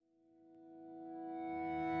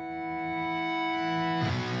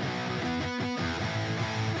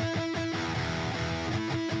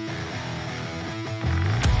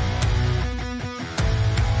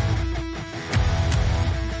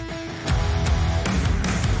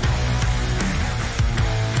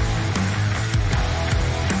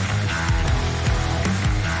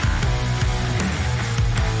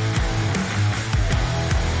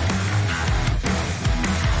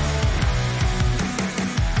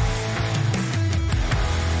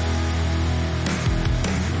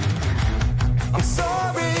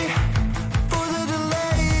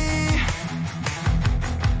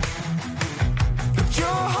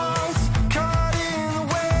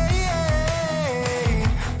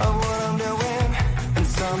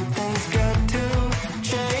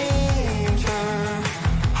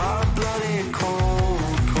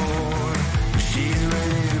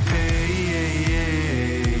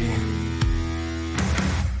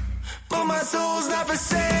my soul's not for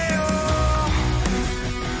sale.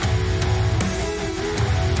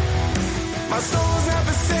 My soul's not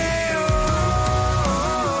for sale.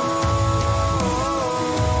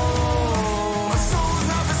 My soul's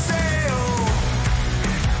not for sale.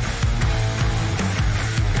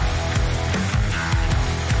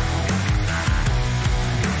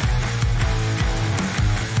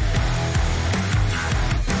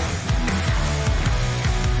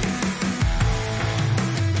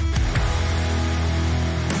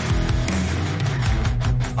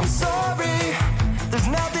 I'm sorry, there's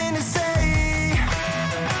nothing to say.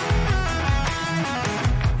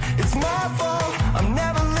 It's my fault, I'm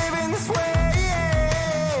never living this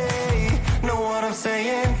way. Know what I'm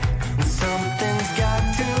saying? Something's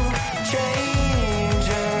got to change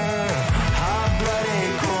her.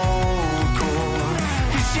 Hot-blooded, cold.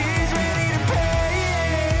 'Cause she's ready to pay.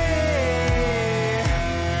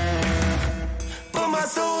 But my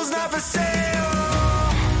soul's not for sale.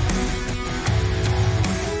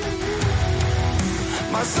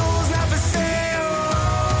 My soul's not for sale.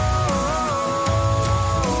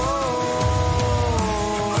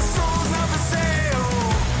 My soul's not for sale.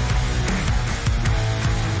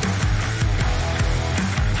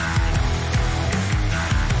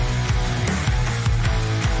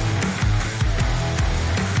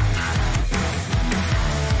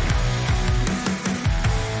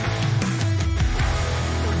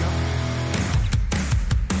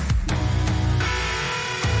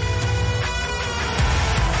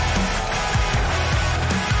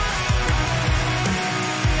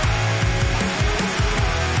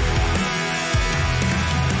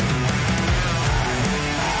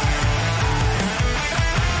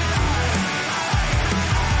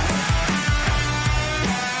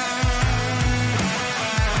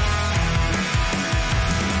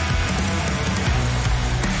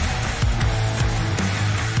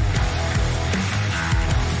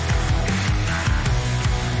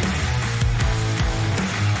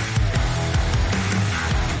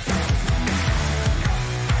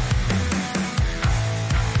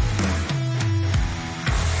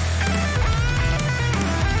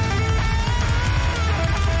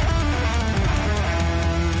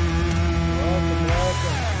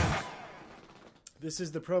 This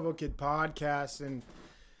is the Provo Kid podcast, and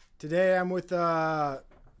today I'm with, well,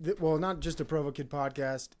 not just a Provo Kid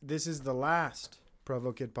podcast. This is the last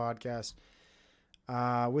Provo Kid podcast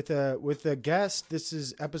with a guest. This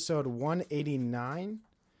is episode 189.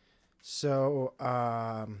 So,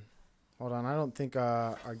 hold on. I don't think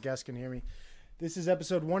our guest can hear me. This is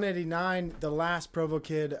episode 189, the last Provo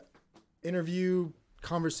Kid interview,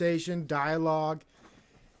 conversation, dialogue,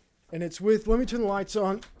 and it's with. Let me turn the lights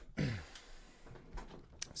on.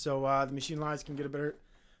 So the Machine Lies can get a better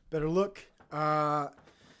look. Man,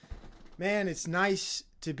 it's nice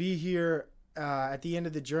to be here at the end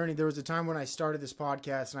of the journey. There was a time when I started this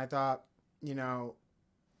podcast and I thought,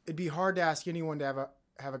 it'd be hard to ask anyone to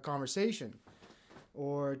have a conversation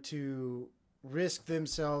or to risk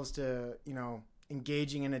themselves to,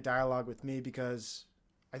 engaging in a dialogue with me, because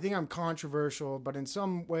I think I'm controversial, but in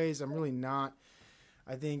some ways I'm really not.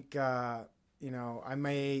 I think, I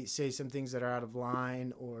may say some things that are out of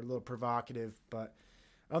line or a little provocative, but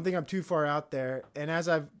I don't think I'm too far out there. And as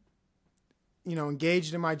I've,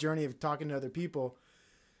 engaged in my journey of talking to other people,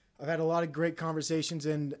 I've had a lot of great conversations.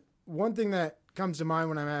 And one thing that comes to mind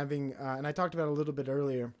when I'm having, and I talked about it a little bit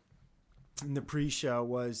earlier in the pre-show,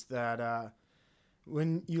 was that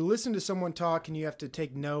when you listen to someone talk and you have to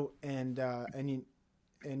take note and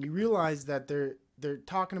you realize that they're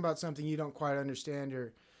talking about something you don't quite understand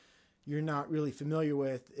or you're not really familiar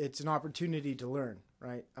with, it's an opportunity to learn,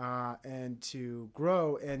 right? And to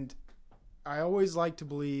grow. And I always like to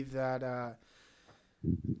believe that,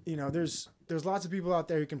 there's lots of people out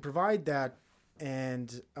there who can provide that, and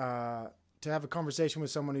to have a conversation with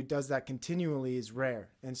someone who does that continually is rare.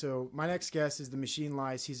 And so my next guest is the Machine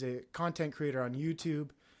Lies. He's a content creator on YouTube.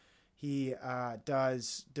 He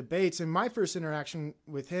does debates. And my first interaction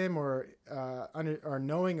with him or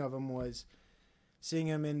knowing of him was seeing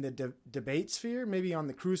him in the debate sphere, maybe on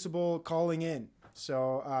the Crucible, calling in.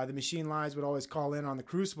 So the Machine Lies would always call in on the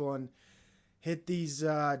Crucible and hit these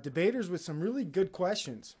debaters with some really good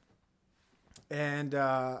questions. And,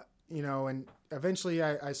 and eventually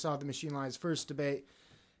I saw the Machine Lies' first debate.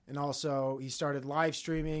 And also he started live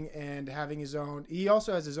streaming and having his own. He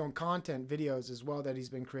also has his own content videos as well that he's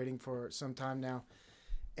been creating for some time now.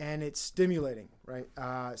 And it's stimulating, right?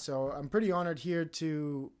 So I'm pretty honored here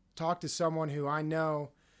to talk to someone who I know,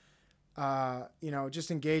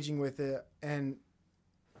 just engaging with it, and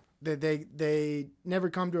they never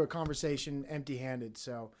come to a conversation empty-handed.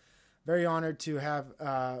 So very honored to have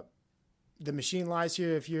the Machine Lies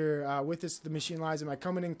here. If you're with us, the Machine Lies, am I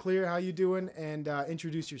coming in clear? How you doing? And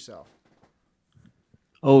introduce yourself.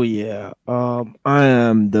 Oh yeah. I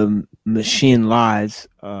am the Machine Lies.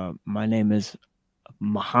 My name is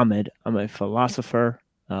Muhammad. I'm a philosopher.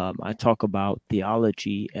 I talk about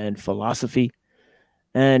theology and philosophy.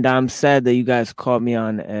 And I'm sad that you guys caught me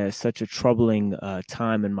on such a troubling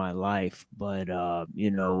time in my life. But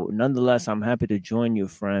nonetheless, I'm happy to join you,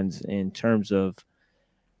 friends, in terms of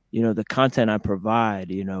the content I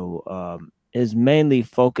provide. Is mainly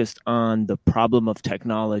focused on the problem of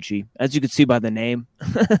technology, as you can see by the name.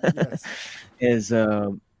 Yes. is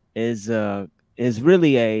is is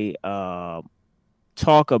really a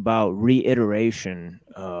talk about reiteration.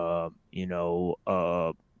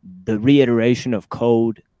 The reiteration of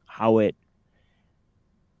code, how it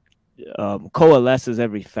coalesces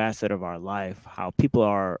every facet of our life, how people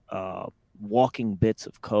are walking bits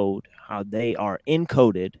of code, how they are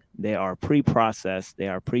encoded, they are pre-processed, they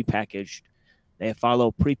are pre-packaged, they follow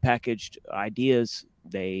pre-packaged ideas.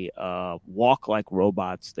 They walk like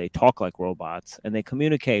robots. They talk like robots, and they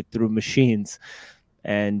communicate through machines.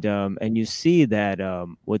 And you see that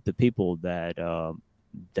with the people that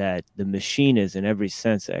the machine is in every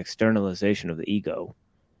sense an externalization of the ego.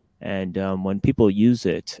 And when people use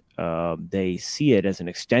it, they see it as an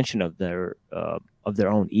extension of their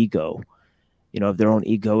own ego, of their own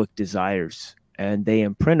egoic desires, and they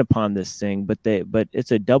imprint upon this thing. But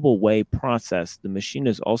it's a double way process. The machine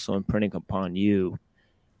is also imprinting upon you,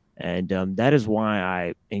 and that is why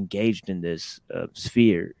I engaged in this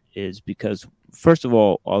sphere. Is because, first of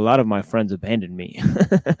all, a lot of my friends abandoned me.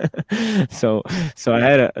 so I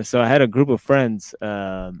had a group of friends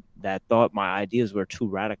that thought my ideas were too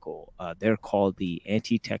radical. They're called the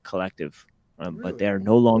Anti-Tech Collective, but Really? they're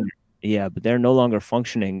no longer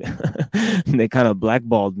functioning. They kind of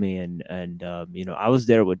blackballed me, and I was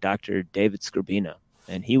there with Dr. David Skrbina,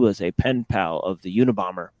 and he was a pen pal of the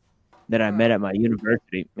Unabomber that I met at my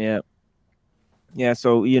university. Yeah.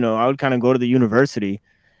 So I would kind of go to the university,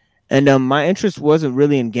 and my interest wasn't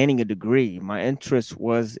really in gaining a degree. My interest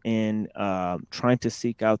was in trying to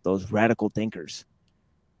seek out those radical thinkers,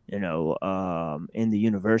 in the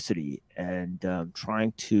university, and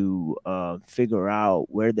trying to figure out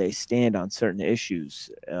where they stand on certain issues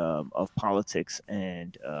of politics,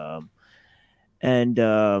 and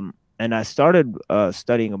I started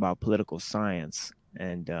studying about political science,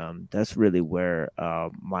 and that's really where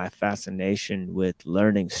my fascination with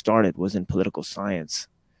learning started, was in political science,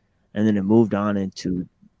 and then it moved on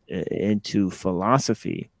into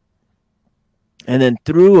philosophy. And then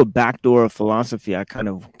through a back door of philosophy, I kind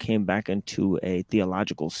of came back into a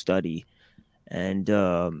theological study, and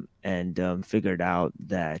figured out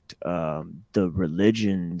that the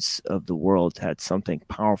religions of the world had something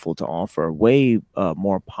powerful to offer, way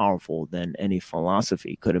more powerful than any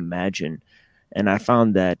philosophy could imagine. And I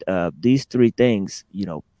found that these three things,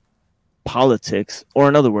 politics, or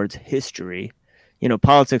in other words, history.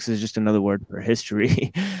 Politics is just another word for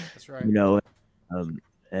history. That's right. you know, um,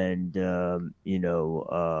 and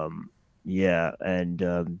yeah, and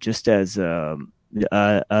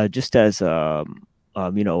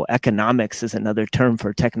economics is another term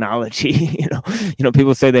for technology.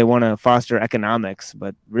 People say they want to foster economics,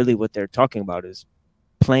 but really what they're talking about is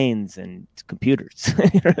planes and computers.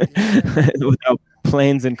 Without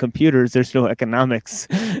planes and computers, there's no economics.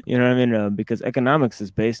 You know what I mean? Because economics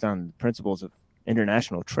is based on principles of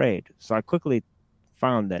international trade. So I quickly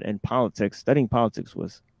found that in politics, studying politics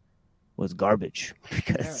was garbage,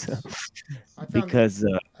 because Yes. I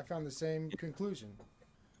found the same conclusion.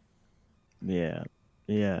 yeah,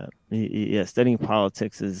 studying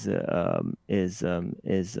politics is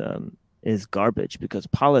garbage, because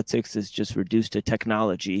politics is just reduced to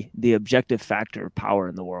technology, the objective factor of power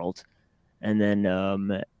in the world. And then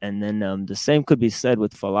the same could be said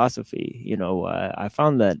with philosophy. I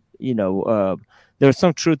found that there's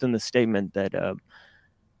some truth in the statement that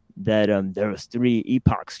there was three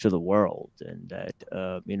epochs to the world, and that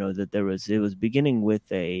that it was beginning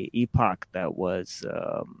with a epoch that was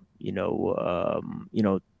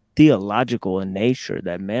theological in nature,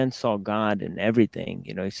 that man saw God in everything.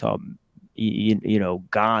 He saw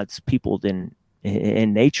God's peopled in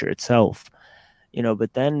nature itself.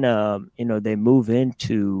 But then they move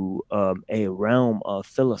into a realm of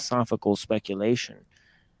philosophical speculation,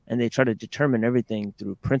 and they try to determine everything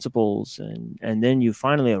through principles, and then you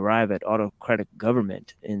finally arrive at autocratic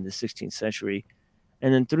government in the 16th century,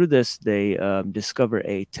 and then through this they discover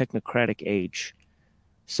a technocratic age.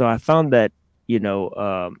 So I found that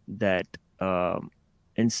that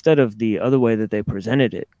instead of the other way that they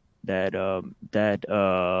presented it, that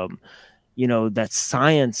that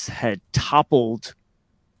science had toppled,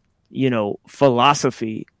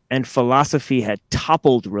 philosophy, and philosophy had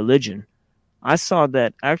toppled religion. I saw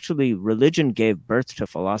that actually religion gave birth to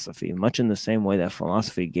philosophy, much in the same way that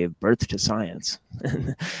philosophy gave birth to science,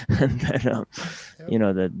 and that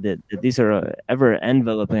that these are ever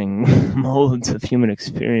enveloping modes of human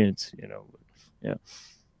experience. Yeah.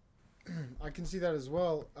 I can see that as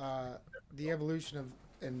well. The evolution of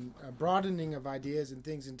and broadening of ideas and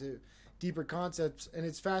things into deeper concepts, and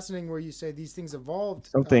it's fascinating where you say these things evolved.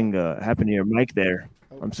 Something happened to your mic there.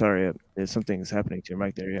 Oh. I'm sorry. There's something's happening to your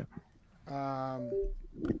mic there. Yeah.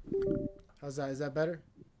 How's that? Is that better?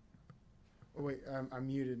 Oh, wait, I'm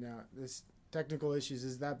muted now. This technical issues.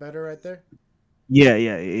 Is that better right there?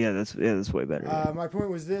 Yeah. That's way better. My point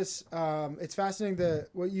was this: it's fascinating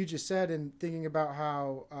what you just said, and thinking about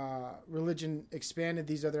how religion expanded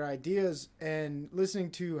these other ideas, and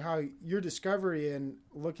listening to how your discovery and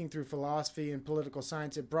looking through philosophy and political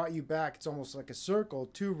science, it brought you back. It's almost like a circle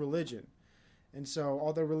to religion, and so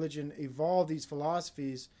although religion evolved these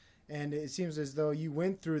philosophies, and it seems as though you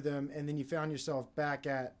went through them, and then you found yourself back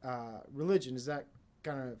at religion. Is that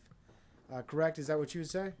kind of correct? Is that what you would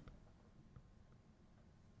say?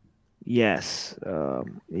 Yes.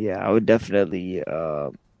 I would definitely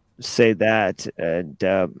say that,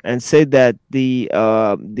 and say that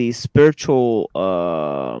the spiritual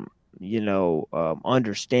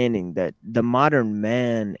understanding that the modern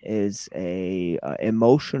man is a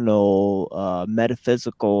emotional,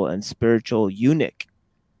 metaphysical, and spiritual eunuch.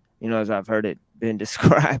 As I've heard it been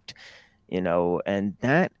described. And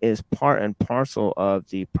that is part and parcel of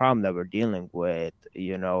the problem that we're dealing with.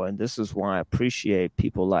 And this is why I appreciate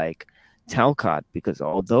people like Talcott, because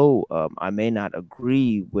although I may not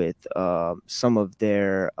agree with some of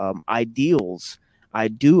their ideals, I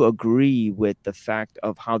do agree with the fact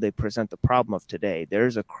of how they present the problem of today.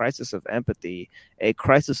 There's a crisis of empathy, a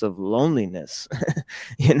crisis of loneliness,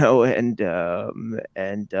 and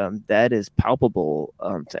that is palpable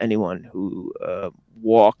to anyone who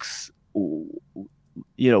walks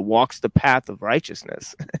the path of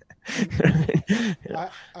righteousness. I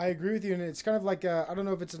agree with you, and it's kind of like I don't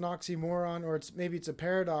know if it's an oxymoron or maybe it's a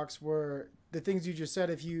paradox where the things you just said,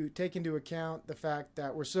 if you take into account the fact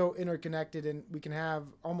that we're so interconnected and we can have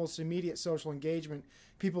almost immediate social engagement,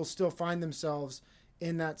 people still find themselves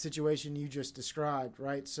in that situation you just described,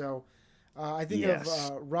 right? So I think of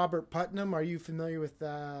Robert Putnam. Are you familiar with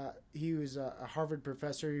he was a Harvard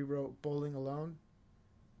professor. He wrote Bowling Alone.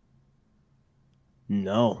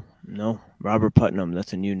 No. Robert Putnam.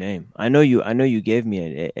 That's a new name. I know you gave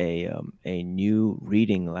me a new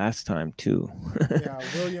reading last time too. Yeah,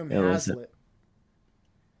 William Hazlitt.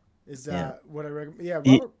 Is that what I recommend? Yeah,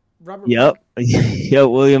 Robert. Yep. Yeah,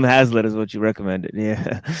 William Hazlitt is what you recommended.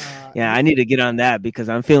 Yeah. I need to get on that because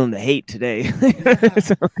I'm feeling the hate today.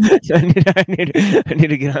 so I need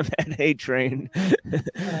to get on that hate train.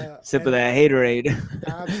 Sip of that haterade.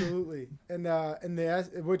 Absolutely. And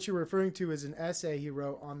what you're referring to is an essay he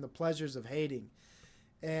wrote on the pleasures of hating.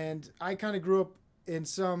 And I kind of grew up in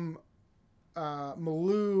some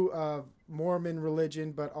milieu of Mormon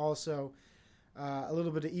religion, but also a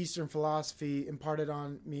little bit of Eastern philosophy imparted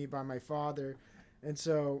on me by my father. And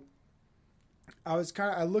so I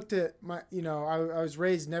looked at I was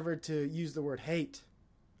raised never to use the word hate.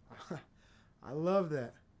 I love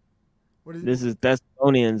that. This is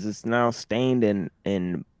Thessalonians. It's now stained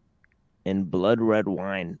in blood red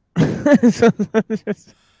wine. So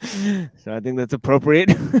I think that's appropriate.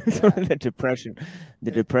 The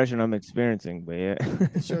depression I'm experiencing, but yeah.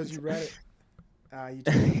 It shows you read it. You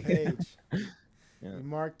took the page. Yeah. You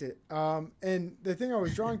marked it. And the thing I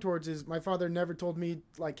was drawing towards is my father never told me,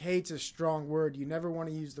 like, hate's a strong word. You never want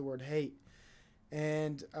to use the word hate.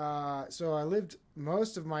 And so I lived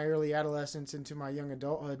most of my early adolescence into my young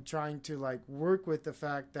adulthood trying to, like, work with the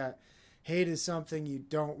fact that hate is something you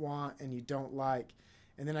don't want and you don't like.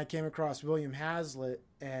 And then I came across William Hazlitt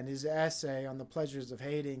and his essay on the pleasures of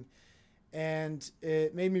hating. And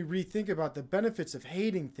it made me rethink about the benefits of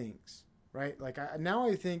hating things, right? Like, now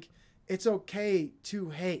I think it's okay to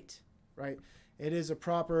hate, right? It is a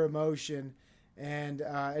proper emotion, and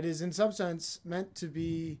it is in some sense meant to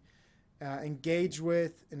be engaged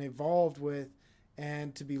with and evolved with,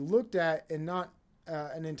 and to be looked at in not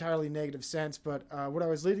an entirely negative sense. But what I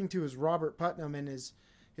was leading to is Robert Putnam and his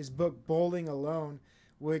book Bowling Alone,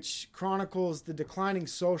 which chronicles the declining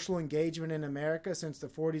social engagement in America since the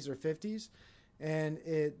 40s or 50s, and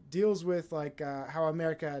it deals with like how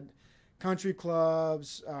America had country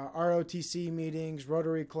clubs, ROTC meetings,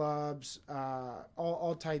 Rotary clubs,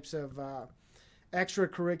 all types of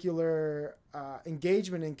extracurricular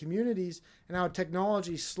engagement in communities, and how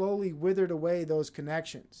technology slowly withered away those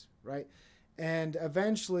connections, right? And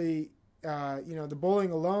eventually, the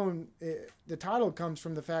bowling alone, the title comes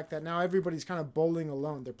from the fact that now everybody's kind of bowling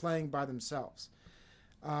alone. They're playing by themselves.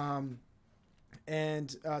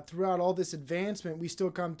 And throughout all this advancement, we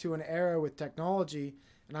still come to an era with technology,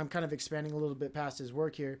 and I'm kind of expanding a little bit past his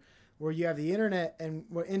work here, where you have the internet, and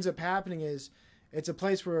what ends up happening is it's a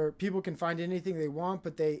place where people can find anything they want,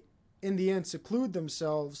 but they, in the end, seclude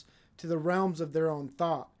themselves to the realms of their own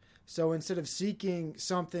thought. So instead of seeking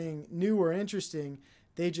something new or interesting,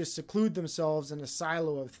 they just seclude themselves in a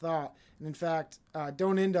silo of thought, and in fact,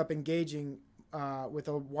 don't end up engaging with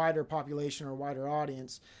a wider population or wider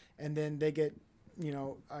audience, and then they get,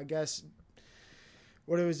 I guess,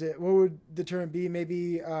 what would the term be?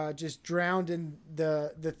 Maybe just drowned in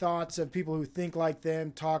the thoughts of people who think like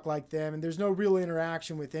them, talk like them, and there's no real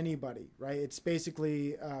interaction with anybody, right? It's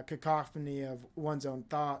basically a cacophony of one's own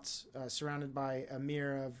thoughts, surrounded by a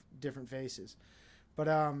mirror of different faces. But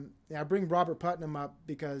I bring Robert Putnam up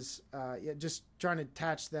because just trying to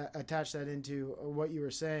attach that into what you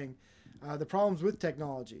were saying, the problems with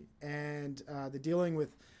technology and the dealing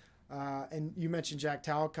with. And you mentioned Jack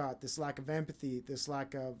Talcott, this lack of empathy, this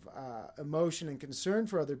lack of emotion and concern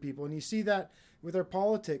for other people. And you see that with our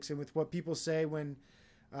politics and with what people say when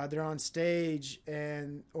they're on stage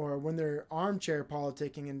or when they're armchair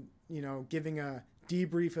politicking and, giving a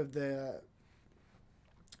debrief of the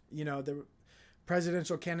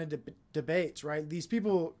presidential candidate debates, right? These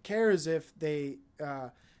people care as if they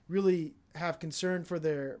really have concern for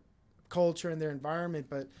their culture and their environment,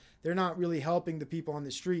 but they're not really helping the people on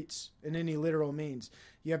the streets in any literal means.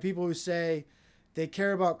 You have people who say they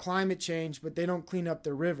care about climate change, but they don't clean up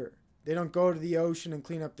the river. They don't go to the ocean and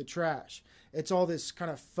clean up the trash. It's all this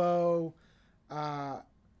kind of faux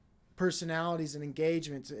personalities and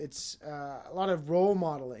engagements. It's a lot of role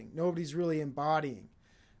modeling. Nobody's really embodying.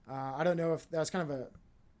 I don't know if that's kind of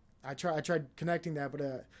I tried connecting that, but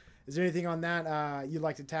is there anything on that you'd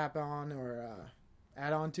like to tap on or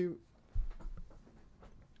add on to?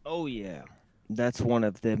 Oh yeah, that's one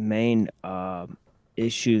of the main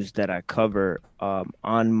issues that I cover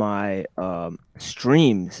on my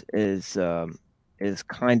streams is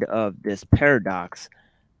kind of this paradox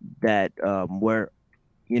that we're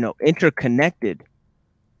interconnected,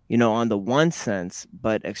 on the one sense,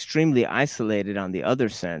 but extremely isolated on the other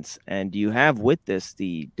sense. And you have with this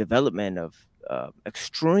the development of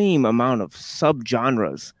extreme amount of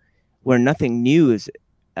subgenres where nothing new is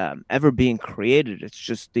ever being created. It's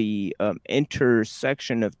just the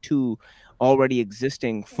intersection of two already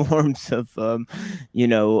existing forms of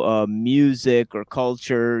music or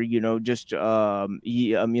culture, just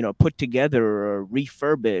put together or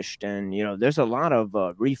refurbished. And there's a lot of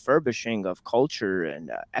refurbishing of culture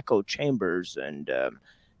and echo chambers, and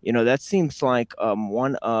that seems like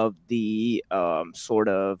one of the sort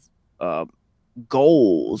of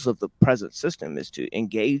goals of the present system is to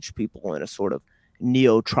engage people in a sort of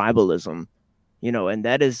neo-tribalism, and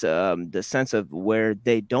that is the sense of where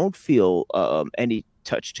they don't feel any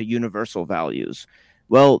touch to universal values.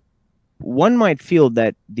 Well, one might feel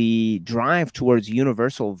that the drive towards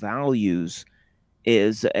universal values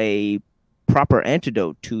is a proper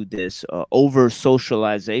antidote to this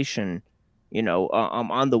over-socialization.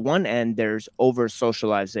 On the one end, there's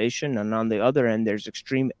over-socialization, and on the other end, there's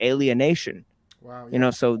extreme alienation. Wow.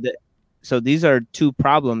 Yeah. So these are two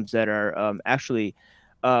problems that are actually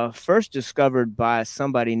first discovered by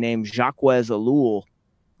somebody named Jacques Ellul,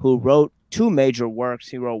 who wrote two major works.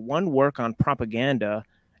 He wrote one work on propaganda,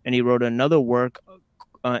 and he wrote another work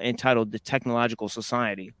entitled The Technological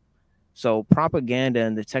Society. So propaganda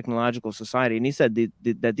and the technological society. And he said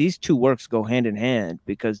that these two works go hand in hand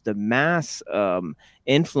because the mass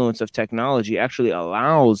influence of technology actually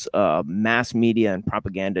allows mass media and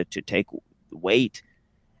propaganda to take weight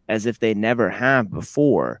as if they never have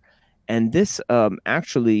before. And this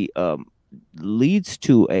actually leads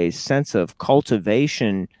to a sense of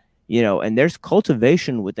cultivation, and there's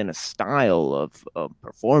cultivation within a style of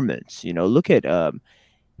performance. Look at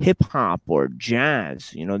hip hop or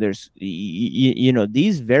jazz. There's,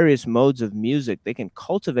 these various modes of music. They can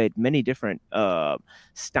cultivate many different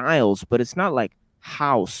styles, but it's not like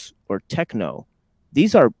house or techno.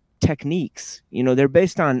 These are techniques. They're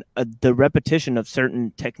based on the repetition of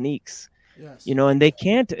certain techniques. Yes. And they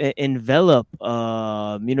can't envelop.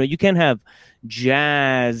 You can't have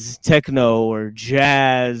jazz techno or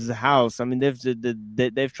jazz house. I mean,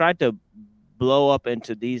 they've tried to blow up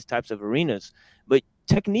into these types of arenas, but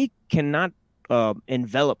technique cannot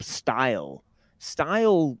envelop style.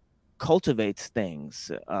 Style cultivates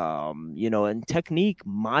things, and technique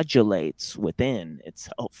modulates within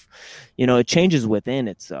itself. It changes within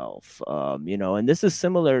itself, and this is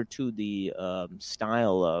similar to the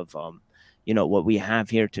style of, what we have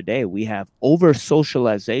here today. We have over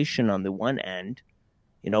socialization on the one end,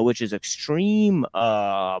 which is extreme,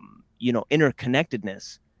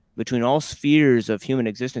 interconnectedness between all spheres of human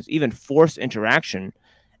existence, even forced interaction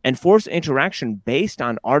based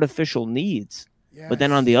on artificial needs. Yes. But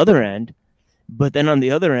then on the other end,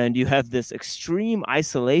 you have this extreme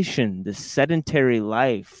isolation, this sedentary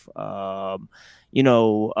life. We're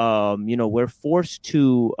forced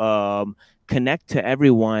to connect to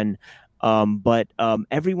everyone, but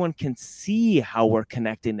everyone can see how we're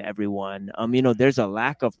connecting to everyone. There's a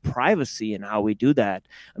lack of privacy in how we do that.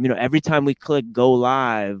 Every time we click go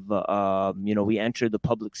live, we enter the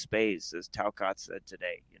public space, as Talcott said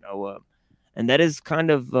today. And that is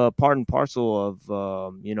kind of part and parcel of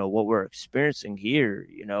what we're experiencing here.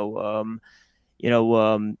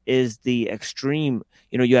 Is the extreme.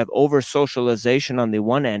 You have over socialization on the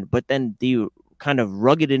one end, but then the kind of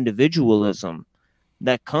rugged individualism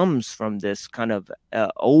that comes from this kind of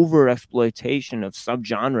over exploitation of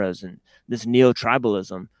subgenres and this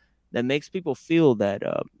neo-tribalism that makes people feel that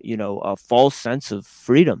a false sense of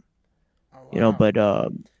freedom. Oh, wow.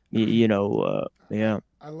 Yeah.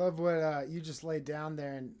 I love what you just laid down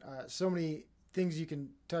there, and so many things you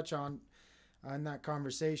can touch on in that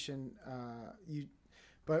conversation.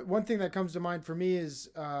 But one thing that comes to mind for me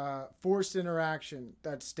is forced interaction,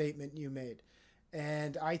 that statement you made.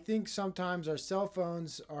 And I think sometimes our cell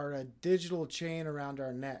phones are a digital chain around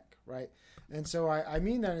our neck, right? And so I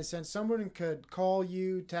mean that in a sense. Someone could call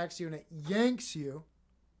you, text you, and it yanks you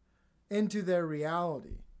into their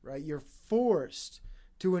reality, right? You're forced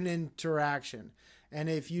to an interaction. And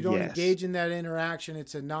if you don't engage in that interaction,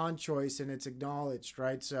 it's a non-choice and it's acknowledged,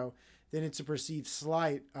 right? So then it's a perceived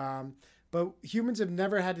slight. But humans have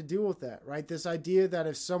never had to deal with that, right? This idea that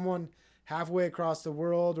if someone halfway across the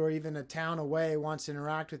world or even a town away wants to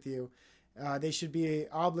interact with you, they should be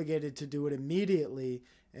obligated to do it immediately.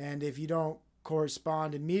 And if you don't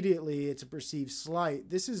correspond immediately, it's a perceived slight.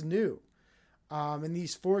 This is new. And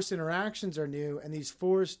these forced interactions are new, and these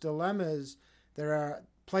forced dilemmas that are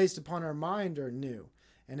placed upon our mind are new.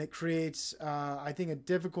 And it creates, I think, a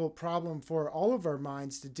difficult problem for all of our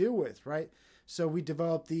minds to deal with, right? So we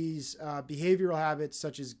develop these behavioral habits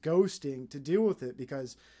such as ghosting to deal with it,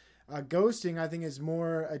 because ghosting, I think, is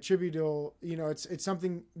more attributable. It's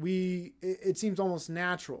something it seems almost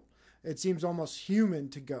natural. It seems almost human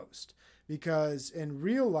to ghost, because in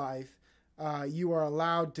real life, you are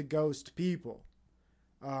allowed to ghost people.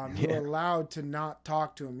 You're allowed to not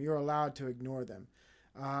talk to them. You're allowed to ignore them.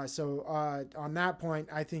 So on that point,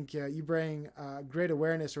 I think you bring great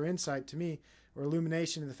awareness or insight to me, or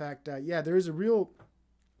illumination of the fact that, there is a real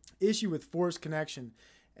issue with forced connection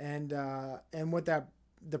and what the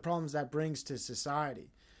problems that brings to society.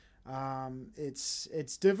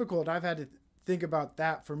 It's difficult. I've had to think about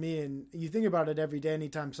that for me, and you think about it every day.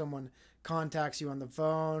 Anytime someone contacts you on the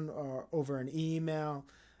phone or over an email,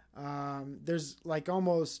 there's like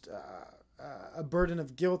almost a burden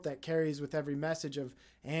of guilt that carries with every message of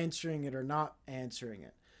answering it or not answering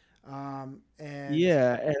it.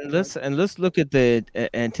 Let's look at the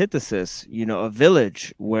antithesis. A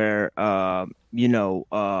village where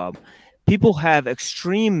people have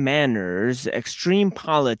extreme manners, extreme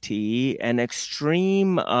polity, and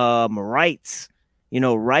extreme rights.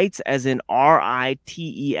 Rights as in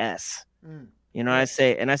rights. I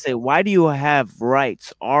say, why do you have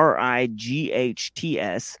rights?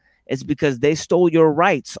 Rights. It's because they stole your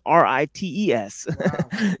rights. Rights.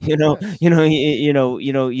 Wow.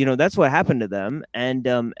 That's what happened to them. And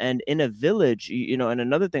in a village, and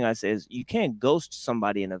another thing I say is you can't ghost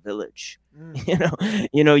somebody in a village.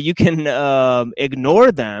 You can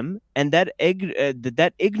ignore them, and that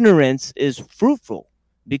ignorance is fruitful,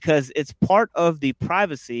 because it's part of the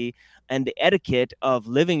privacy and the etiquette of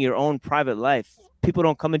living your own private life. People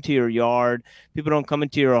don't come into your yard. People don't come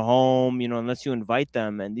into your home, unless you invite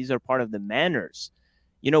them. And these are part of the manners.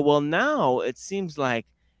 Well, now it seems like,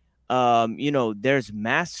 there's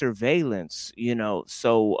mass surveillance,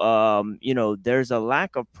 so, there's a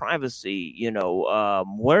lack of privacy.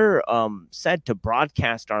 We're said to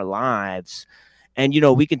broadcast our lives, and,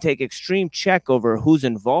 we can take extreme check over who's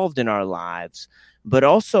involved in our lives. But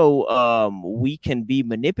also, we can be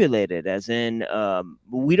manipulated, as in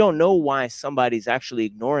we don't know why somebody's actually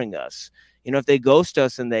ignoring us. If they ghost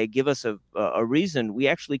us and they give us a reason, we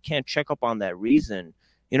actually can't check up on that reason.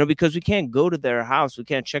 because we can't go to their house, we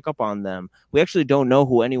can't check up on them. We actually don't know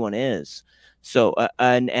who anyone is. So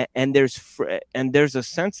and there's a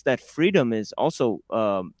sense that freedom is also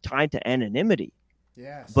tied to anonymity.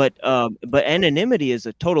 Yes. But anonymity is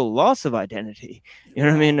a total loss of identity. You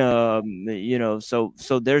know what I mean? So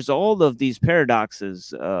there's all of these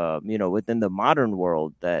paradoxes, within the modern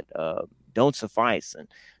world that don't suffice. And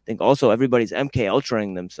I think also everybody's MK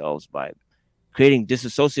ultraing themselves by creating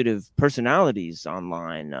disassociative personalities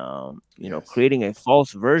online. Yes. Creating a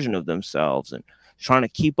false version of themselves and trying to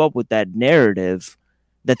keep up with that narrative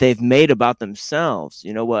that they've made about themselves.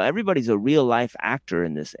 Well, everybody's a real life actor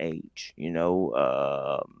in this age. You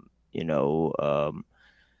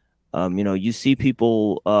see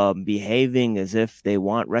people behaving as if they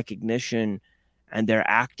want recognition, and they're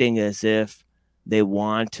acting as if they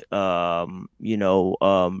want real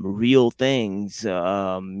things,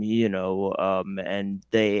 and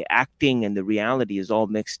they acting and the reality is all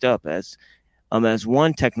mixed up. As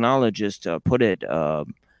one technologist put it,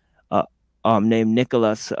 named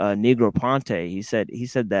Nicholas Negroponte. He said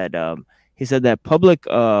that public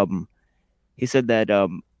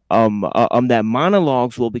that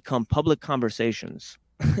monologues will become public conversations.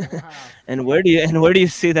 Wow. And where do you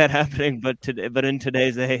see that happening but in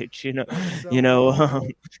today's age? That's so you know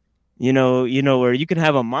funny. where you can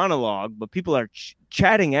have a monologue, but people are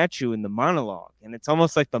chatting at you in the monologue, and it's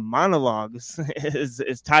almost like the monologue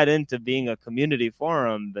is tied into being a community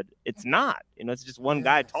forum, but it's not. It's just one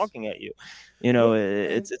guy Yes. talking at you. Well,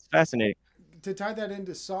 It's fascinating. to tie that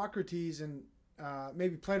into Socrates and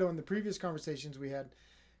maybe Plato in the previous conversations we had,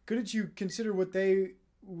 couldn't you consider what they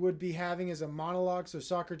would be having as a monologue? So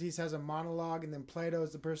Socrates has a monologue, and then Plato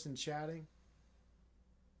is the person chatting.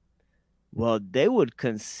 Well, they would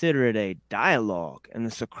consider it a dialogue, and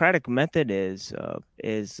the Socratic method is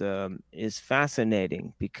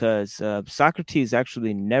fascinating because Socrates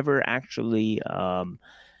actually never actually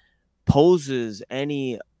poses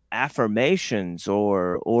any affirmations,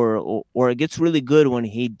 or it gets really good when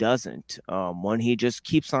he doesn't, when he just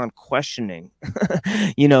keeps on questioning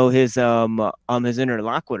his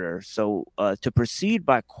interlocutor. So to proceed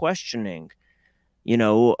by questioning,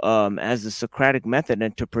 as the Socratic method,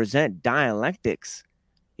 and to present dialectics,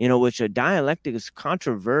 which a dialectic is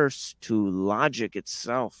controverse to logic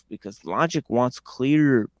itself, because logic wants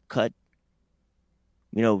clear cut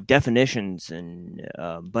definitions, and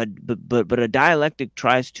but a dialectic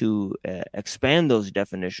tries to expand those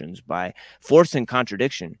definitions by forcing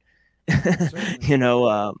contradiction.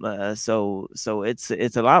 So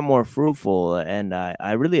it's a lot more fruitful, and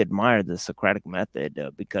I really admire the Socratic method,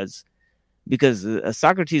 because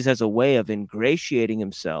Socrates has a way of ingratiating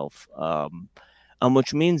himself,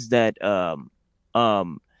 which means that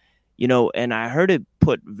and I heard it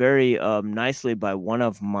put very nicely by one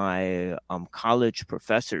of my college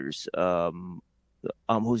professors,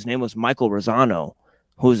 whose name was Michael Rosano,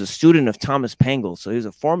 who was a student of Thomas Pangl. So he was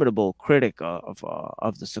a formidable critic of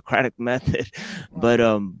the Socratic method.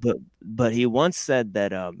 Wow. But he once said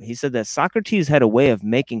that Socrates had a way of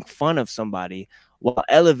making fun of somebody while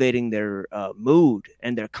elevating their mood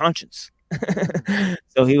and their conscience.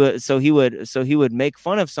 So he would make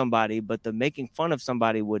fun of somebody, but the making fun of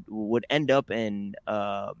somebody would end up in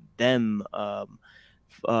them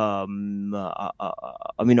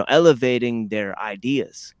elevating their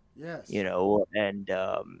ideas. Yes.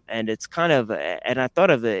 And it's kind of, and I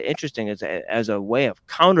thought of it interesting as a way of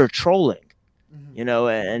counter trolling,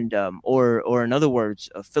 Mhm. or in other words,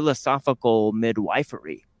 a philosophical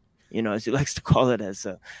midwifery, as he likes to call it, as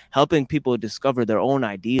helping people discover their own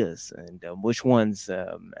ideas, and which ones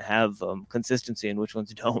have consistency and which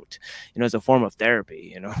ones don't, as a form of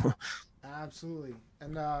therapy. Absolutely.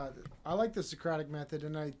 And I like the Socratic method,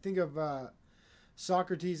 and I think of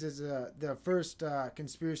Socrates as the first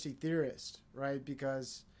conspiracy theorist, right?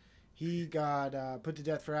 Because he got put to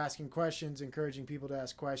death for asking questions, encouraging people to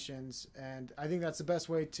ask questions. And I think that's the best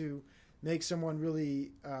way to make someone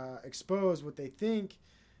really expose what they think.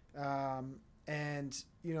 And,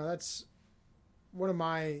 that's one of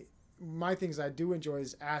my things I do enjoy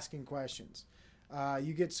is asking questions.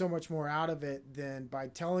 You get so much more out of it than by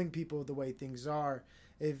telling people the way things are.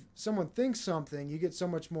 If someone thinks something, you get so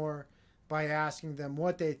much more by asking them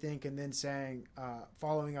what they think, and then saying,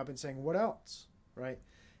 following up and saying, what else, right?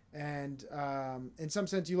 And in some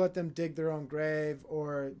sense, you let them dig their own grave,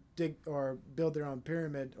 or build their own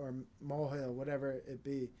pyramid or molehill, whatever it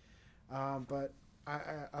be. But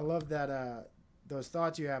I love that those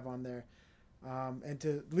thoughts you have on there. And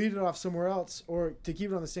to lead it off somewhere else, or to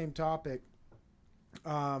keep it on the same topic,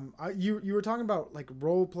 you were talking about like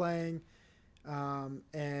role playing,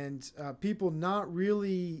 and people not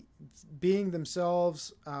really being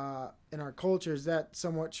themselves in our culture. Is that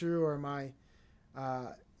somewhat true, or am I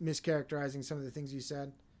mischaracterizing some of the things you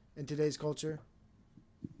said in today's culture?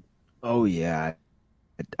 Oh yeah,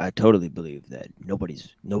 I totally believe that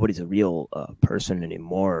nobody's a real person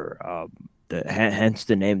anymore. Hence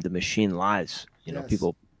the name, the machine lives. You know, Yes.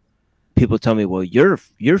 people tell me, well, you're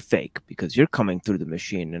fake because you're coming through the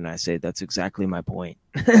machine, and I say that's exactly my point.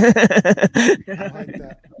 I like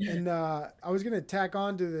that. And I was going to tack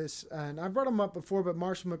on to this, and I brought him up before, but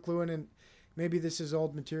Marshall McLuhan, and maybe this is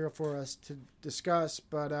old material for us to discuss,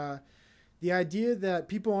 but the idea that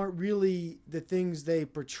people aren't really the things they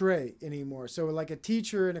portray anymore. So, like a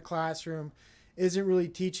teacher in a classroom isn't really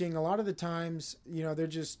teaching. A lot of the times, they're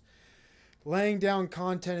just laying down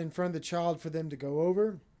content in front of the child for them to go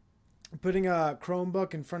over, putting a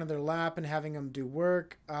Chromebook in front of their lap and having them do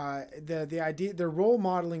work. The idea, they're role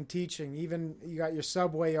modeling teaching. Even you got your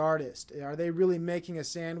Subway artist. Are they really making a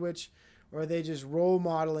sandwich, or are they just role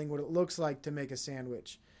modeling what it looks like to make a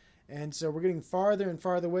sandwich? And so we're getting farther and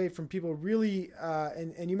farther away from people really.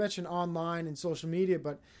 And you mentioned online and social media,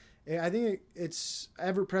 but I think it's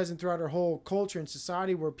ever present throughout our whole culture and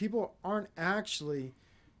society where people aren't actually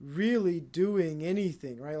really doing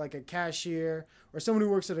anything, right? Like a cashier or someone who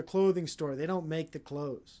works at a clothing store, they don't make the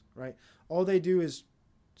clothes, right? All they do is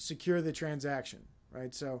secure the transaction,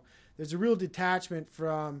 right? So there's a real detachment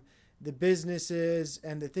from the businesses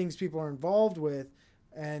and the things people are involved with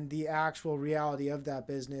and the actual reality of that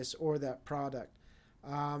business or that product.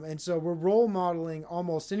 And so we're role modeling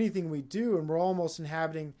almost anything we do, and we're almost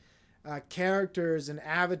inhabiting characters and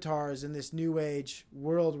avatars in this new age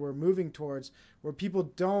world we're moving towards, where people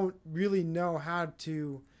don't really know how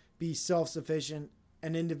to be self-sufficient,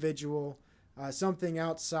 an individual, something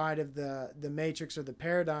outside of the matrix or the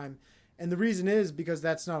paradigm. And the reason is because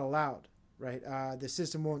that's not allowed, right? The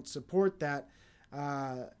system won't support that,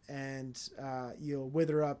 and you'll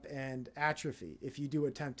wither up and atrophy if you do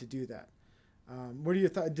attempt to do that. What are your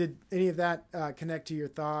thoughts? Did any of that connect to your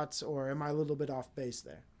thoughts, or am I a little bit off base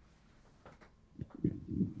there?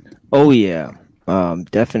 Oh yeah,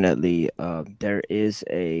 definitely. There is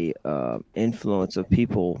a influence of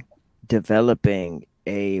people developing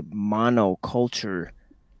a monoculture,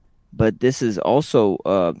 but this is also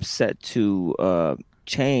set to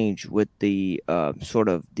change with the sort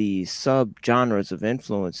of the subgenres of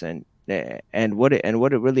influence, and what it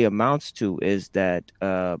really amounts to is that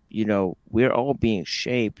we're all being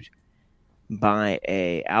shaped by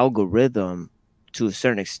a algorithm to a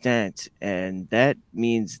certain extent, and that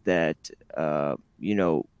means that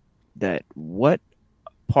that what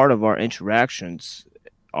part of our interactions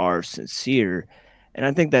are sincere. And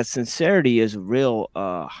I think that sincerity is a real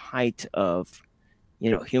height of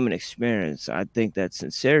human experience. I think that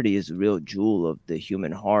sincerity is a real jewel of the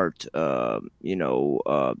human heart. The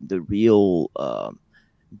real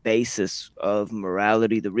basis of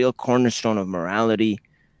morality, the real cornerstone of morality.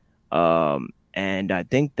 And I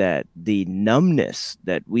think that the numbness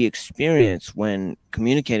that we experience when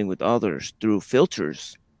communicating with others through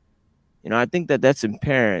filters, I think that that's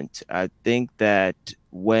apparent. I think that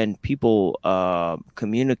when people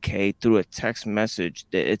communicate through a text message,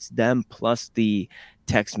 that it's them plus the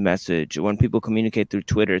text message. When people communicate through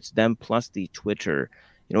Twitter, it's them plus the Twitter.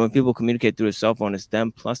 When people communicate through a cell phone, it's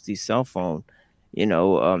them plus the cell phone.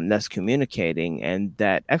 That's communicating, and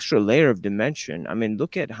that extra layer of dimension. I mean,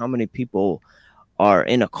 look at how many people are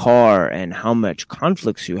in a car and how much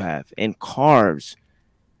conflicts you have in cars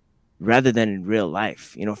rather than in real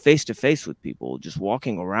life, face to face with people, just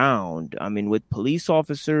walking around. I mean, with police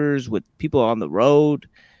officers, with people on the road,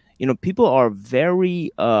 people are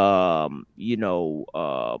very,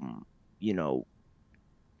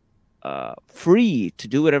 free to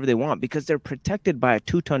do whatever they want because they're protected by a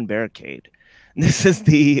 2-ton barricade. This is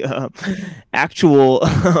the actual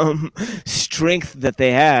strength that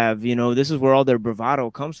they have. This is where all their bravado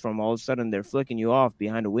comes from. All of a sudden, they're flicking you off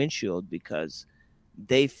behind a windshield because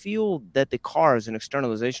they feel that the car is an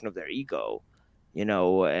externalization of their ego.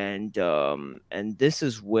 And this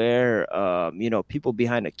is where people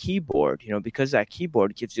behind a keyboard, because that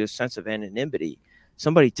keyboard gives you a sense of anonymity.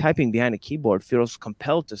 Somebody typing behind a keyboard feels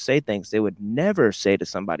compelled to say things they would never say to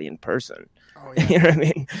somebody in person. Oh You know yeah. what I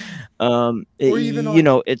mean? Or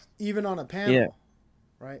It's even on a yeah. panel,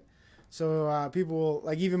 right? So people will,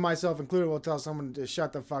 like, even myself included, will tell someone to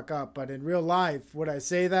shut the fuck up. But in real life, would I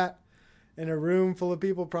say that in a room full of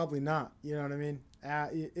people? Probably not. You know what I mean?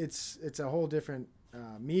 It's a whole different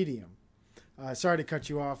medium. Sorry to cut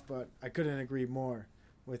you off, but I couldn't agree more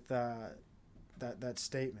with that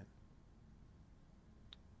statement.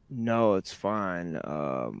 No, it's fine.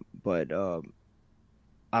 But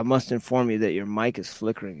I must inform you that your mic is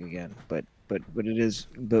flickering again. But it is.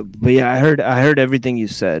 But yeah, I heard everything you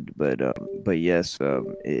said. But yes,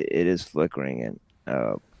 it is flickering,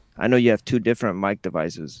 and I know you have two different mic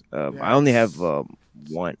devices. I Yeah, only have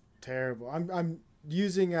it's one. terrible. I'm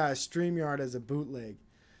using StreamYard as a bootleg.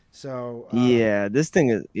 So This thing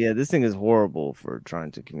is horrible for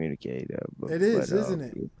trying to communicate. it is, isn't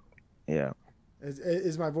it? Yeah.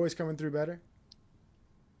 Is my voice coming through better?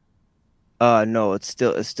 No, it's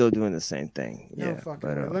still doing the same thing. No Yeah, fucking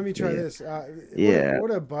but way. Let me try yeah, this. yeah. What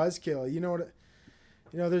a buzzkill. You know what?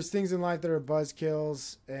 There's things in life that are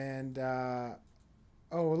buzzkills, and oh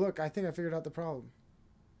look, I think I figured out the problem.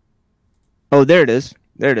 Oh, there it is.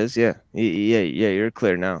 There it is. Yeah, yeah. You're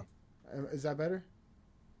clear now. Is that better?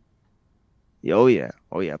 Yeah, oh yeah,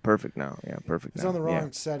 oh yeah. Perfect now. Yeah, perfect It's on now. the Yeah.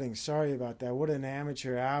 wrong setting. Sorry about that. What an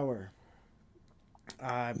amateur hour.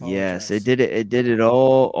 I Yes, it apologize. did it. It did it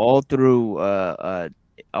all through a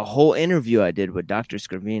whole interview I did with Dr.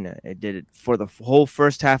 Scrivina. It did it for the whole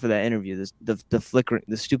first half of that interview. The flickering,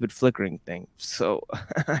 the stupid flickering thing. So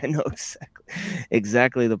I know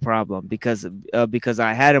exactly the problem because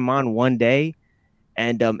I had him on one day,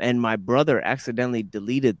 and my brother accidentally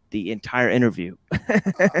deleted the entire interview.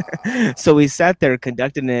 So we sat there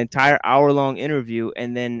conducting an entire hour-long interview,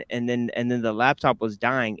 and then the laptop was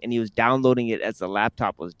dying, and he was downloading it as the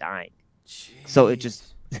laptop was dying. So it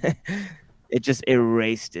just Jeez. it just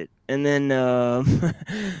erased it. And then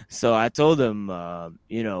so I told him, I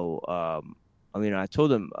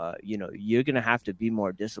told him, you're gonna have to be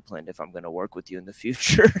more disciplined if I'm gonna work with you in the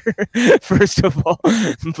future. First of all,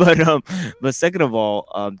 but second of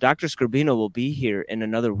all, Dr. Scribino will be here in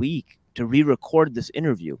another week to re-record this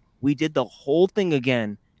interview. We did the whole thing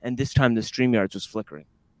again, and this time the StreamYards was flickering.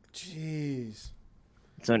 Jeez.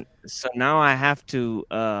 So now I have to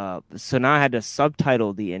so now I had to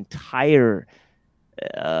subtitle the entire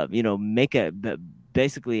make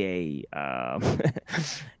basically a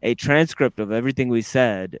a transcript of everything we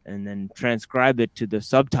said, and then transcribe it to the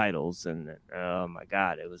subtitles. And oh my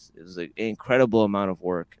god, it was an incredible amount of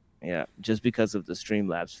work. Yeah, just because of the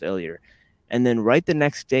Streamlabs failure. And then right the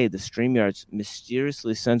next day, the StreamYards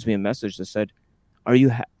mysteriously sends me a message that said, are you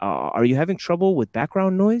having trouble with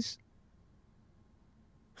background noise?"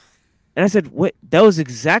 And I said, "Wait, that was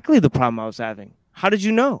exactly the problem I was having. How did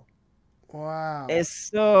you know?" Wow. It's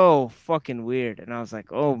so fucking weird. And I was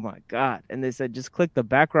like, "Oh my god." And they said, "Just click the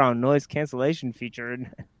background noise cancellation feature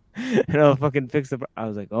and and I'll fucking fix the I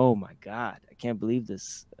was like, "Oh my god. I can't believe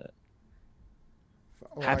this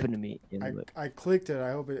Oh, happened to me." I clicked it.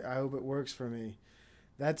 I hope it works for me.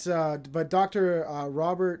 That's but Dr.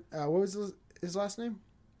 Robert what was his last name?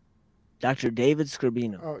 Dr. David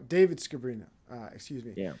Scribino. Oh, David Scabrina. Excuse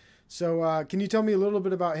me. Yeah. So can you tell me a little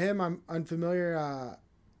bit about him? I'm unfamiliar.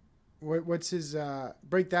 What's his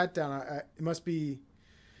break that down? It must be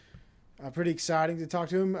pretty exciting to talk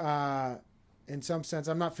to him. In some sense,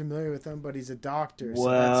 I'm not familiar with him, but he's a doctor, so that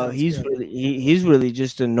Well, sounds good. he's really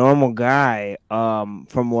just a normal guy,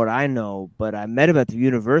 from what I know. But I met him at the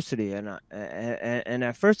university, and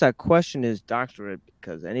at first I questioned his doctorate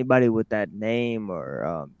because anybody with that name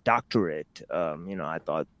or doctorate, I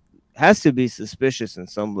thought has to be suspicious in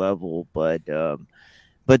some level.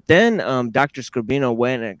 But then Dr. Scribino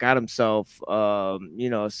went and got himself,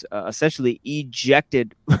 essentially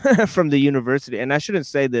ejected from the university. And I shouldn't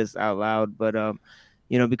say this out loud, but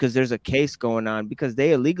because there's a case going on because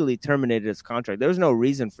they illegally terminated his contract. There was no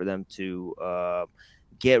reason for them to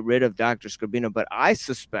get rid of Dr. Scribino. But I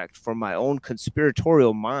suspect, from my own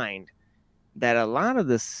conspiratorial mind, that a lot of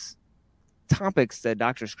this topics that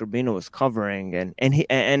Dr. Scribino was covering,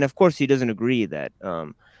 and of course he doesn't agree that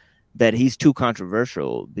he's too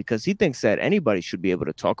controversial because he thinks that anybody should be able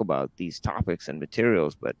to talk about these topics and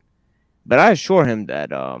materials. But I assure him that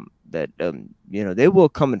they will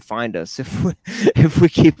come and find us if we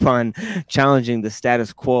keep on challenging the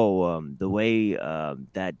status quo the way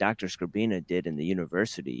that Dr. Scribina did in the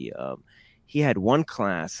university. He had one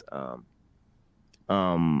class.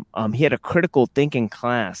 He had a critical thinking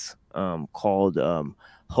class called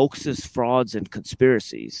Hoaxes, Frauds, and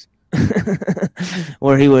Conspiracies.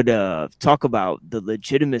 Where he would talk about the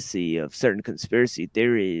legitimacy of certain conspiracy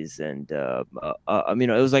theories, and it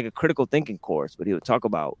was like a critical thinking course, but he would talk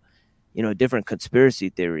about different conspiracy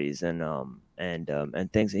theories and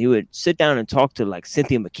things. And he would sit down and talk to like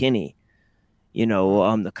Cynthia McKinney,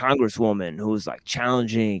 the congresswoman who was like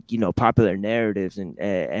challenging popular narratives,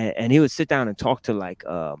 and he would sit down and talk to like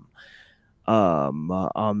the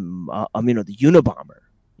Unabomber.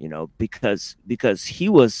 Because he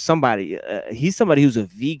was somebody, he's somebody who's a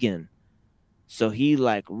vegan. So he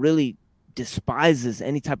like really despises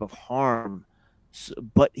any type of harm,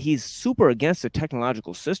 but he's super against the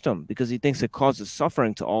technological system because he thinks it causes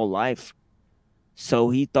suffering to all life. So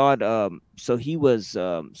he thought, so he was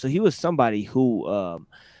somebody who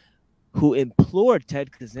implored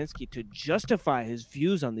Ted Kaczynski to justify his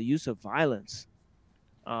views on the use of violence,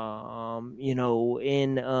 in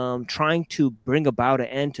trying to bring about an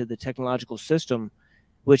end to the technological system,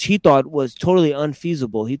 which he thought was totally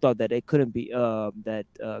unfeasible. He thought that it couldn't be, that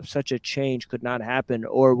such a change could not happen,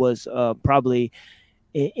 or was probably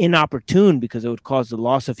inopportune because it would cause the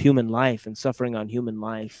loss of human life and suffering on human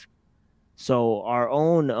life. So our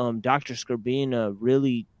own Dr. Skrbina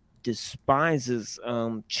really despises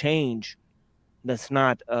change that's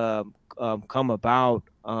not come about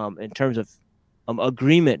in terms of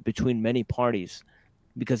agreement between many parties,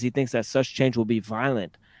 because he thinks that such change will be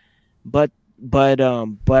violent. But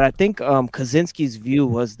I think Kaczynski's view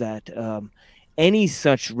was that any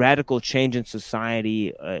such radical change in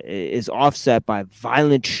society is offset by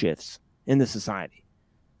violent shifts in the society.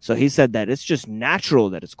 So he said that it's just natural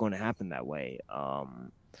that it's going to happen that way.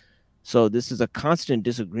 So this is a constant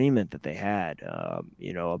disagreement that they had,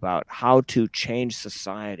 about how to change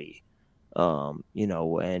society, so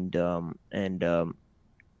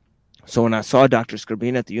when I saw Dr.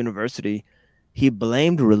 Skrbina at the university, he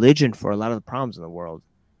blamed religion for a lot of the problems in the world.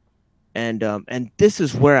 And this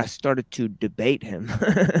is where I started to debate him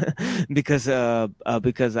because I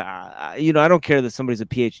don't care that somebody's a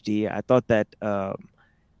PhD. I thought that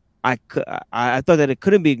I thought that it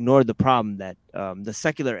couldn't be ignored, the problem that the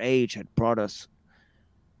secular age had brought us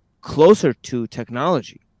closer to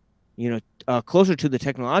technology, closer to the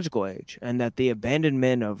technological age, and that the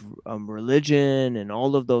abandonment of religion and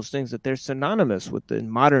all of those things, that they're synonymous with the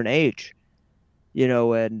modern age,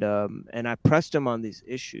 and I pressed him on these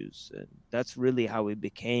issues, and that's really how we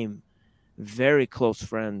became very close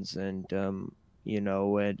friends. And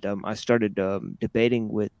I started debating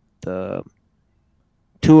with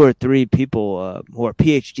two or three people who are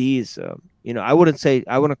PhDs. I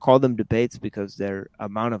wouldn't call them debates because their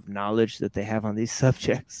amount of knowledge that they have on these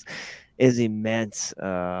subjects is immense.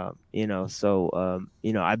 So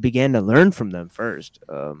I began to learn from them first.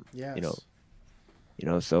 Yes.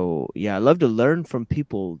 So yeah, I love to learn from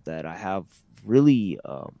people that I have really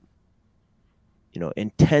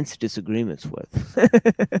intense disagreements with.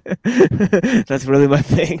 That's really my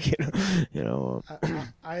thing.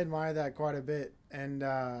 I admire that quite a bit, and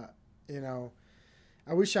I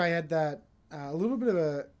wish I had that a little bit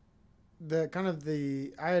of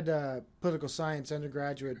I had a political science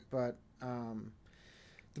undergraduate, but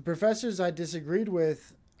the professors I disagreed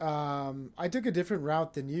with, I took a different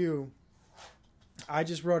route than you. I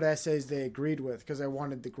just wrote essays they agreed with because I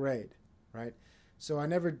wanted the grade, right? So I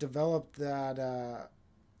never developed that.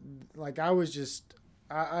 I was just,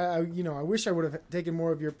 I wish I would have taken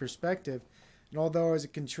more of your perspective. And although I was a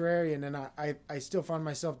contrarian, and I still found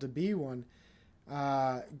myself to be one,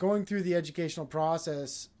 going through the educational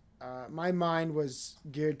process, my mind was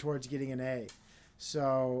geared towards getting an A.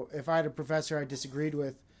 So if I had a professor I disagreed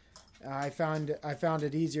with, I found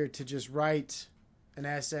it easier to just write an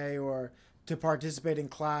essay or to participate in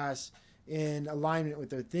class in alignment with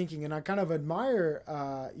their thinking. And I kind of admire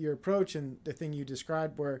your approach and the thing you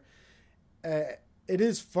described, where it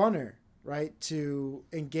is funner, right, to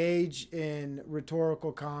engage in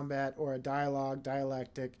rhetorical combat or a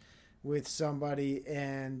dialectic with somebody,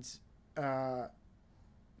 and I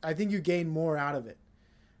think you gain more out of it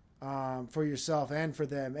for yourself and for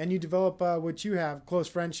them, and you develop what you have, close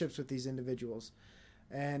friendships with these individuals,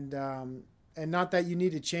 and not that you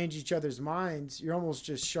need to change each other's minds. You're almost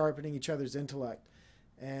just sharpening each other's intellect.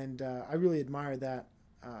 And I really admire that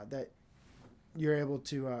you're able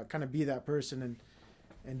to kind of be that person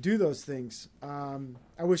and do those things.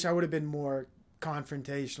 I wish I would have been more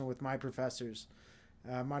confrontational with my professors.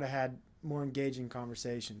 Might have had more engaging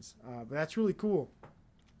conversations. But that's really cool.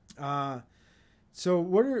 So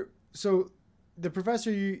the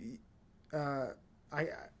professor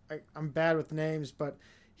I'm bad with names, but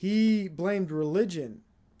he blamed religion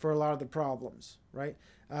for a lot of the problems, right?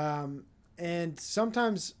 And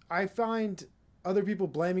sometimes I find other people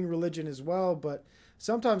blaming religion as well, but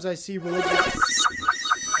sometimes I see religion.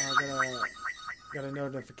 Got a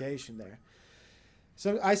notification there.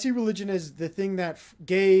 So I see religion as the thing that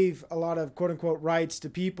gave a lot of quote unquote rights to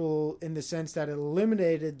people, in the sense that it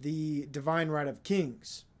eliminated the divine right of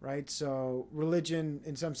kings, right? So religion,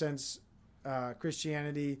 in some sense,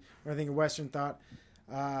 Christianity, or I think Western thought,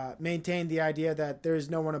 maintained the idea that there is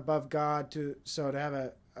no one above God. So to have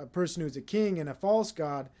a person who's a king and a false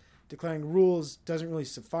god declaring rules doesn't really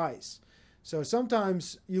suffice. So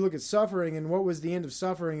sometimes you look at suffering, and what was the end of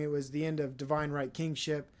suffering? It was the end of divine right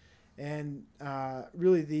kingship, and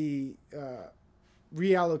really the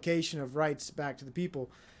reallocation of rights back to the people.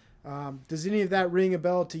 Does any of that ring a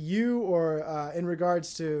bell to you, or in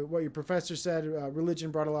regards to what your professor said,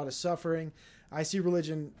 religion brought a lot of suffering? I see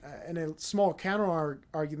religion in a small counter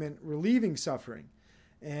argument relieving suffering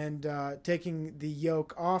and taking the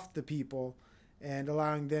yoke off the people and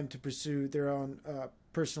allowing them to pursue their own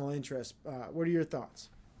personal interests. What are your thoughts?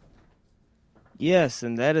 Yes,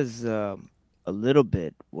 and that is a little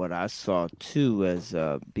bit what I saw too, as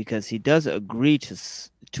because he does agree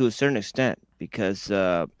to a certain extent, because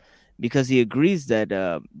he agrees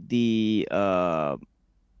that the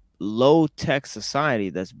low tech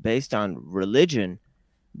society that's based on religion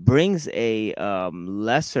brings a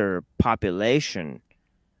lesser population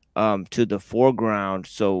to the foreground.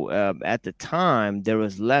 So at the time, there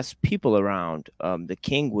was less people around. The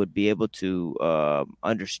king would be able to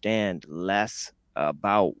understand less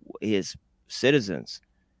about his citizens,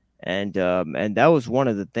 and that was one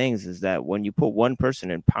of the things, is that when you put one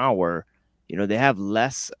person in power, they have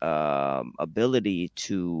less ability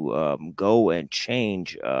to go and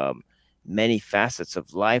change many facets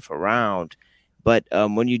of life around. But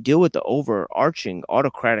when you deal with the overarching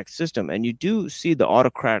autocratic system, and you do see the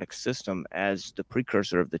autocratic system as the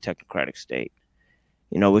precursor of the technocratic state,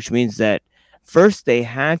 which means that first they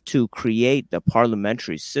had to create the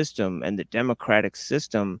parliamentary system and the democratic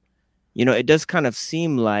system. It does kind of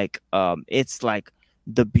seem like it's like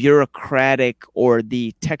the bureaucratic or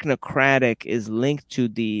the technocratic is linked to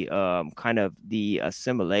the kind of the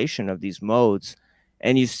assimilation of these modes.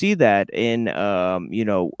 And you see that in,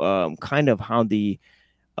 kind of how the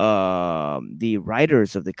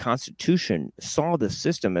writers of the Constitution saw the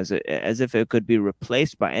system as if it could be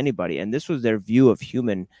replaced by anybody. And this was their view of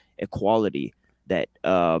human equality, that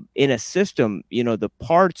in a system, the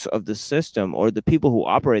parts of the system or the people who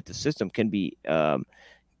operate the system can be,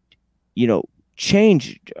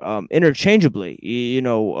 changed interchangeably,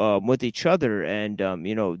 with each other. And,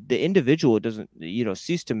 the individual doesn't,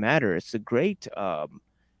 cease to matter. It's a great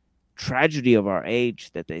tragedy of our age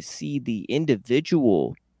that they see the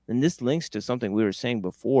individual. And this links to something we were saying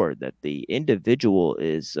before, that the individual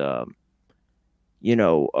is, that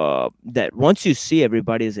once you see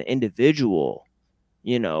everybody as an individual,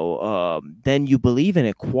 then you believe in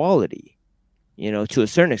equality, to a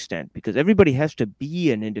certain extent, because everybody has to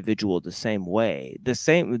be an individual the same way.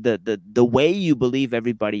 The way you believe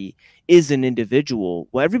everybody is an individual,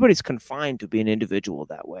 well, everybody's confined to be an individual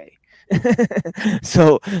that way.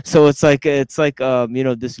 so it's like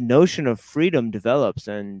this notion of freedom develops,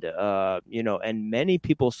 and and many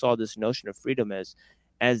people saw this notion of freedom as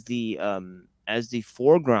the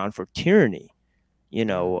foreground for tyranny.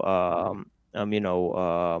 Look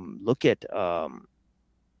at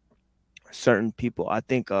certain people. I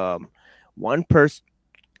think one person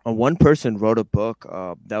wrote a book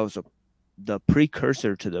that was the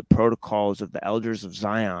precursor to the Protocols of the Elders of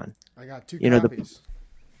Zion. I got two copies.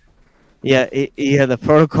 The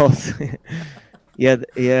Protocols. Then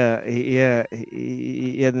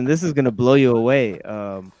this is gonna blow you away.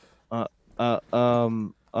 This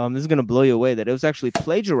is gonna blow you away that it was actually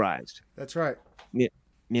plagiarized. That's right.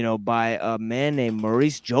 By a man named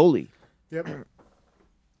Maurice Joly. Yep.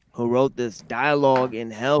 Who wrote this Dialogue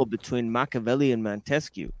in Hell between Machiavelli and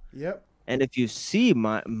Montesquieu. Yep. And if you see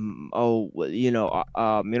I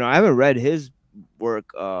haven't read his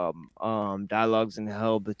work, Dialogues in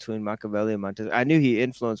Hell between Machiavelli and Montesquieu. I knew he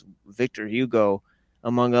influenced Victor Hugo,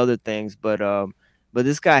 among other things, but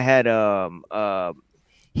this guy had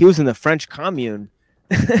he was in the French Commune.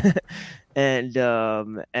 And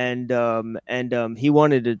he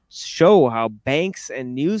wanted to show how banks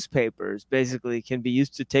and newspapers basically can be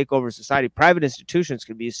used to take over society. Private institutions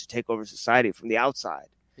can be used to take over society from the outside.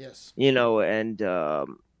 Yes. And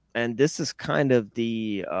this is kind of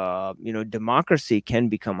the democracy can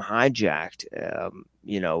become hijacked.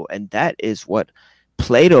 And that is what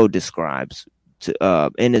Plato describes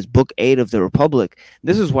in his book 8 of the Republic.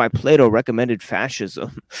 This is why Plato recommended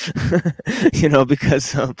fascism,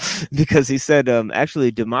 because he said actually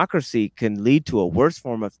democracy can lead to a worse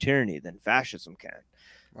form of tyranny than fascism can.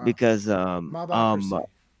 Wow. Because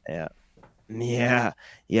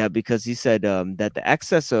because he said that the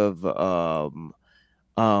excess of the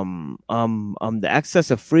excess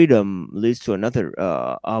of freedom leads to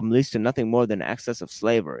nothing more than excess of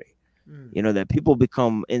slavery. That people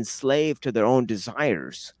become enslaved to their own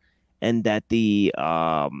desires, and that the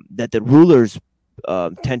rulers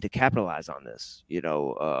tend to capitalize on this.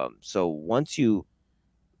 So once you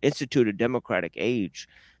institute a democratic age,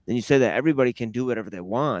 then you say that everybody can do whatever they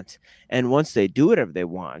want, and once they do whatever they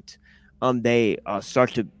want, they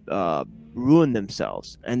start to ruin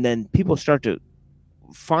themselves, and then people start to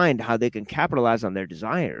find how they can capitalize on their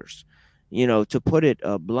desires. To put it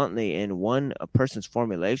bluntly, in one person's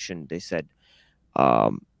formulation, they said,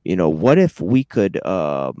 what if we could,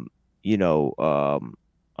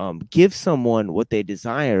 give someone what they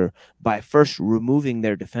desire by first removing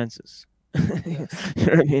their defenses. You know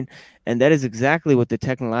what I mean? And that is exactly what the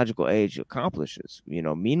technological age accomplishes.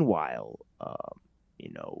 Meanwhile,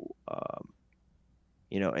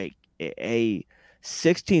 a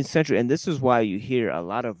 16th century, and this is why you hear a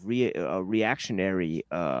lot of reactionary,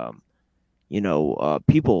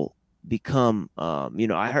 people become,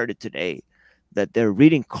 I heard it today that they're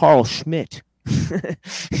reading Carl Schmitt.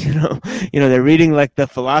 They're reading like the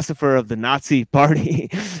philosopher of the Nazi party,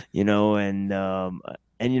 and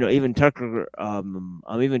even Tucker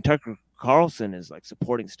Carlson is like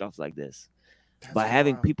supporting stuff like this. That's by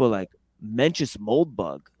having people like Mencius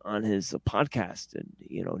Moldbug on his podcast, and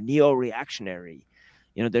neo-reactionary.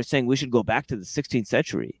 They're saying we should go back to the 16th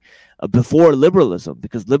century before liberalism,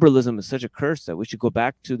 because liberalism is such a curse that we should go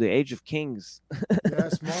back to the age of kings.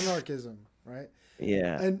 Yes, monarchism, right?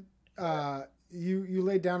 Yeah. And you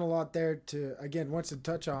laid down a lot there to, again, once to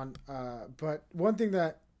touch on. But one thing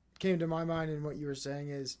that came to my mind in what you were saying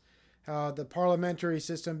is how the parliamentary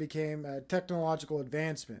system became a technological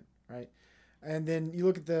advancement, right? And then you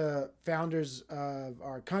look at the founders of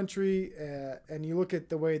our country, and you look at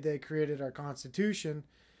the way they created our Constitution,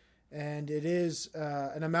 and it is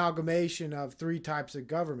an amalgamation of three types of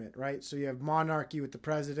government, right? So you have monarchy with the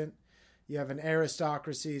president, you have an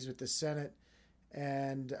aristocracies with the Senate,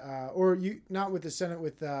 and not with the Senate,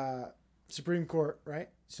 with the Supreme Court, right?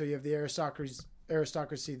 So you have the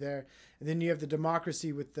aristocracy there, and then you have the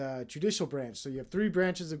democracy with the judicial branch. So you have three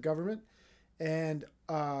branches of government, and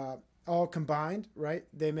all combined, right,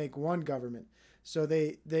 they make one government. So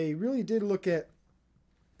they really did look at,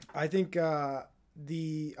 I think,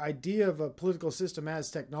 the idea of a political system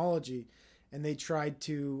as technology, and they tried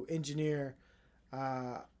to engineer,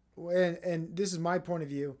 and this is my point of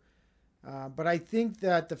view, but I think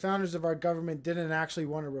that the founders of our government didn't actually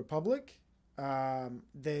want a republic.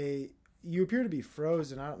 You appear to be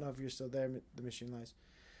frozen. I don't know if you're still there, the machine lies.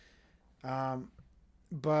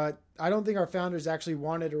 But I don't think our founders actually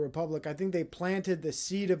wanted a republic. I think they planted the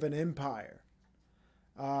seed of an empire.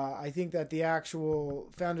 I think that the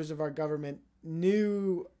actual founders of our government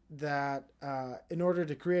knew that in order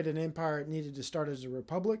to create an empire, it needed to start as a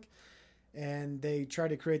republic. And they tried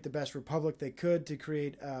to create the best republic they could to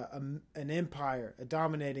create an empire, a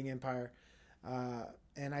dominating empire.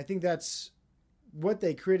 And I think that's what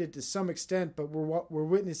they created to some extent, but we're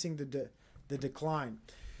witnessing the decline.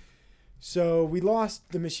 So we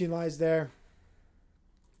lost the machine lies there.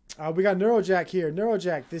 We got Neurojack here.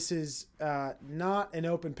 Neurojack, this is not an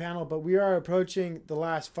open panel, but we are approaching the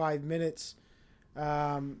last 5 minutes.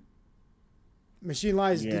 Machine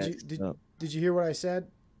lies, Yeah, did you hear what I said?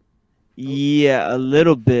 yeah, a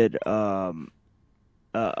little bit, but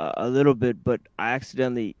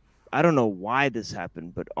I don't know why this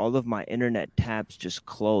happened, but all of my internet tabs just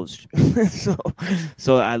closed.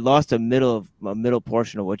 so I lost a middle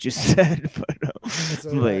portion of what you said,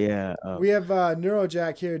 but yeah. We have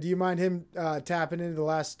Neurojack here. Do you mind him tapping into the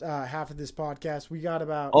last half of this podcast? We got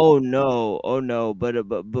about. Oh no.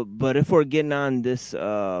 But if we're getting on this,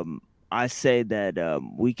 I say that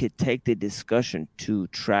we could take the discussion to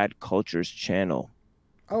Trad Culture's channel,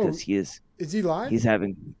 because Is he live? he's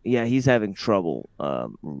having trouble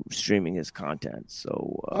streaming his content.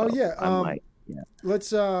 So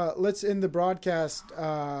let's end the broadcast.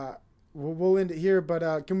 We'll end it here,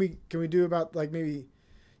 but can we do about, like, maybe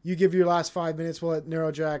you give your last 5 minutes? We'll let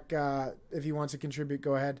Neurojack, if he wants to contribute,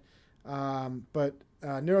 go ahead. But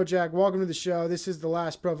Neurojack, welcome to the show. This is the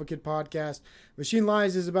Last Provokid podcast. Machine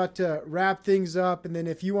Lies is about to wrap things up, and then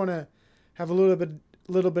if you want to have a little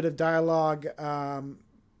bit of dialogue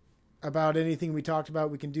about anything we talked about,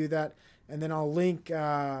 we can do that. And then I'll link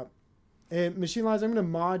and Machine Lies, I'm going to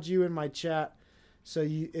mod you in my chat, so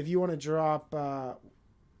if you want to drop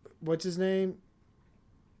what's his name?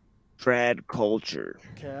 Trad Culture.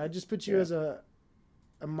 Okay, I just put you as a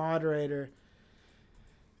moderator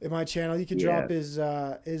in my channel. You can drop his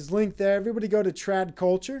link there. Everybody go to Trad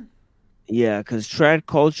Culture. Yeah, because Trad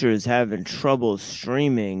Culture is having trouble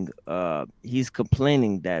streaming. He's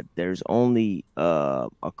complaining that there's only a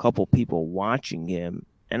couple people watching him,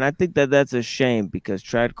 and I think that that's a shame, because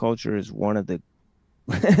Trad Culture is one of the,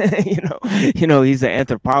 he's an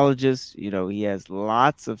anthropologist. He has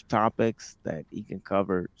lots of topics that he can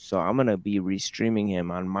cover. So I'm gonna be restreaming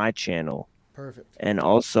him on my channel Perfect. and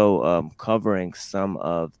also covering some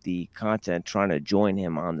of the content, trying to join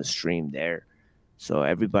him on the stream there. So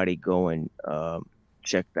everybody go and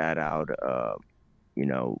check that out, you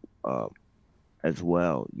know, as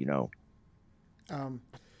well. Um,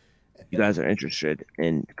 You guys are interested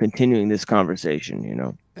in continuing this conversation,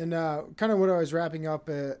 and kind of what I was wrapping up.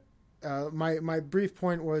 My brief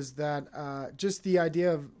point was that just the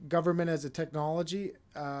idea of government as a technology,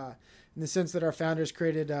 in the sense that our founders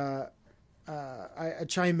created a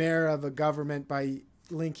chimera of a government by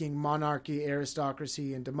linking monarchy,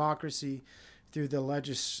 aristocracy, and democracy through the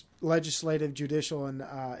legislative, judicial, and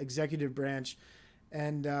executive branch,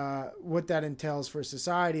 and what that entails for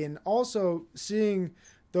society, and also seeing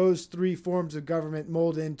those three forms of government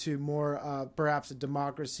mold into more perhaps a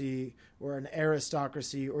democracy or an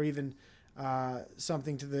aristocracy, or even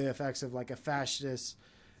something to the effects of like a fascist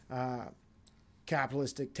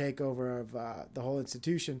capitalistic takeover of the whole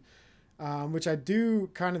institution, which I do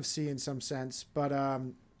kind of see in some sense. But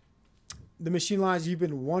the Machine Lies, you've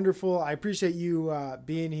been wonderful. I appreciate you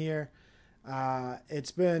being here.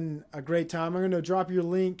 It's been a great time. I'm going to drop your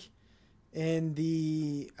link in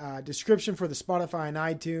the description for the Spotify and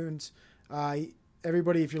iTunes.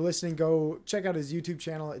 Everybody, if you're listening, go check out his YouTube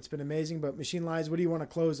channel. It's been amazing. But Machine Lies, what do you want to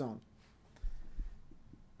close on?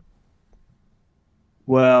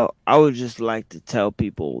 Well, I would just like to tell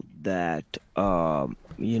people that,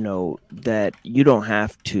 that you don't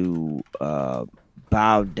have to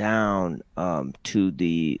bow down to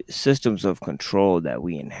the systems of control that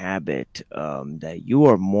we inhabit, that you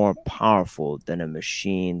are more powerful than a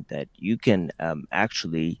machine, that you can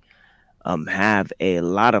actually have a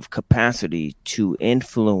lot of capacity to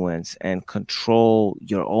influence and control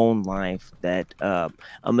your own life, that a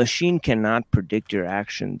machine cannot predict your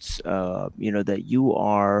actions, that you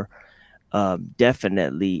are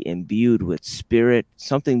definitely imbued with spirit,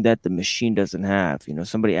 something that the machine doesn't have.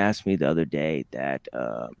 Somebody asked me the other day that,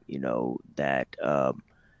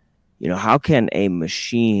 how can a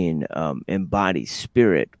machine embody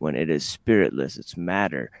spirit when it is spiritless? It's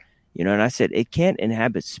matter. And I said it can't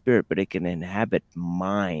inhabit spirit, but it can inhabit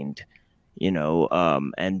mind,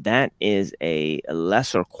 and that is a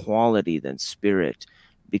lesser quality than spirit,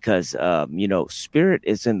 because, spirit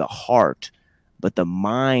is in the heart, but the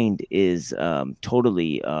mind is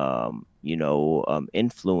totally,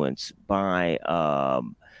 influenced by,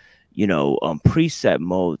 preset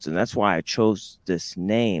modes. And that's why I chose this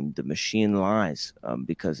name, The Machine Lies,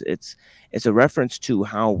 because it's a reference to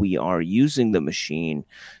how we are using the machine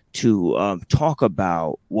to talk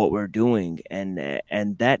about what we're doing, and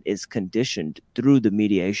that is conditioned through the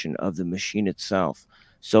mediation of the machine itself.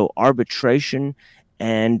 So arbitration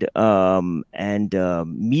and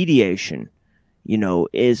mediation,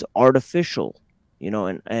 is artificial,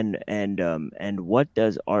 and what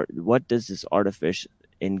does this artifice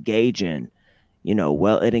engage in?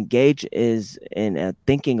 Well, it engages in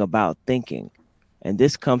thinking about thinking. And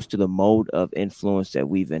this comes to the mode of influence that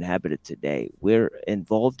we've inhabited today. We're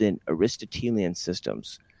involved in Aristotelian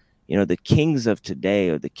systems. The kings of today,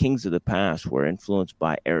 or the kings of the past, were influenced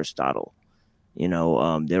by Aristotle. They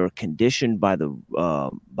were conditioned by the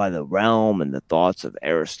realm and the thoughts of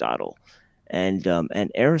Aristotle. And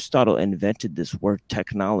Aristotle invented this word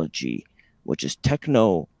technology, which is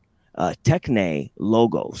techne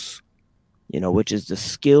logos, which is the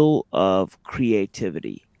skill of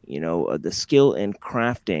creativity. The skill in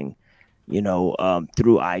crafting,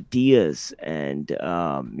 through ideas and,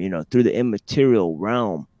 through the immaterial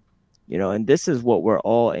realm, and this is what we're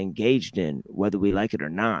all engaged in, whether we like it or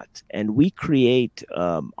not. And we create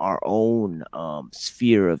our own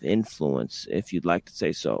sphere of influence, if you'd like to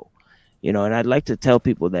say so. And I'd like to tell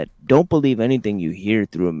people that don't believe anything you hear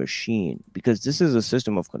through a machine, because this is a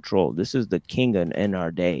system of control. This is the king in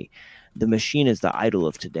our day. The machine is the idol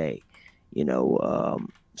of today,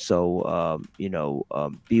 So,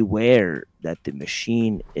 beware that the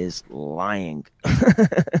machine is lying,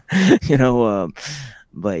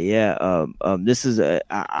 but yeah, this is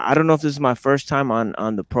I don't know if this is my first time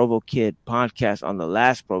on the Provo Kid podcast, on the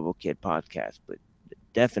last Provo Kid podcast, but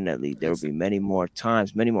definitely there will be many more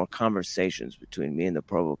times, many more conversations between me and the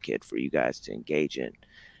Provo Kid for you guys to engage in.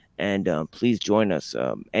 And please join us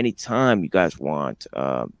anytime you guys want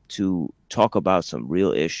to talk about some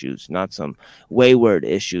real issues, not some wayward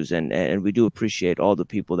issues. And we do appreciate all the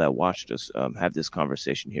people that watched us have this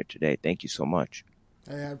conversation here today. Thank you so much.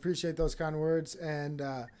 I appreciate those kind words. And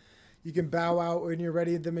you can bow out when you're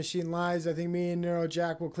ready. The Machine Lies. I think me and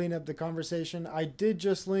NeuroJack will clean up the conversation. I did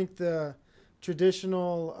just link the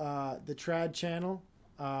traditional, the trad channel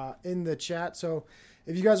in the chat. So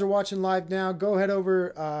if you guys are watching live now, go head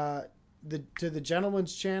over to the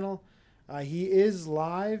Gentleman's channel. He is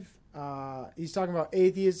live. He's talking about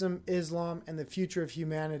atheism, Islam, and the future of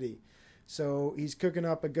humanity. So he's cooking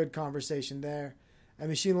up a good conversation there. And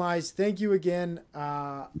Machine Lies, thank you again.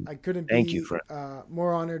 I couldn't be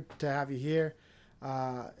more honored to have you here.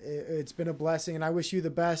 It's been a blessing, and I wish you the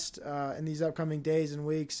best in these upcoming days and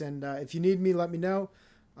weeks. And if you need me, let me know.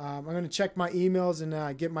 I'm going to check my emails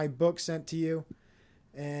and get my book sent to you.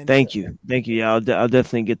 And thank you. Yeah, I'll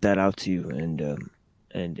definitely get that out to you.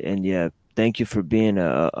 And yeah, thank you for being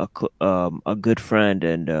a good friend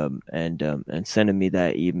and sending me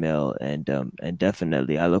that email. And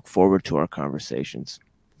definitely, I look forward to our conversations.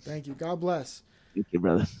 Thank you. God bless. Thank you,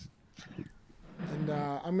 brother. And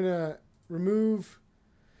I'm going to remove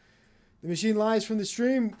the Machine Lies from the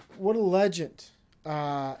stream. What a legend.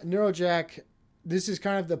 Neurojack, this is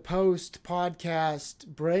kind of the post-podcast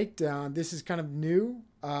breakdown. This is kind of new.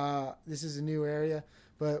 This is a new area.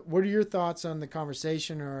 But what are your thoughts on the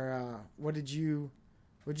conversation, or what did you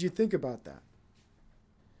think about that?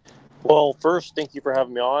 Well, first, thank you for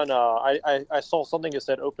having me on. I saw something that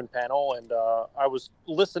said open panel, and I was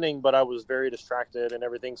listening, but I was very distracted and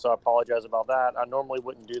everything, so I apologize about that. I normally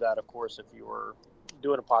wouldn't do that, of course, if you were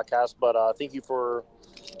doing a podcast, but thank you for,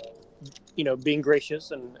 being gracious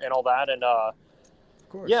and all that. And, of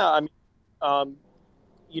course. Yeah, I mean,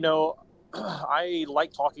 I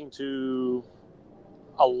like talking to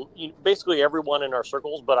basically everyone in our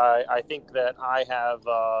circles, but I think that I have...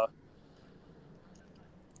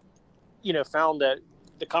 found that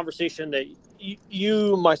the conversation that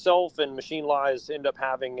you, myself, and Machine Lies end up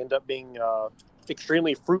being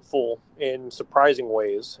extremely fruitful in surprising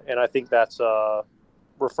ways. And I think that's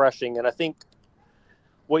refreshing. And I think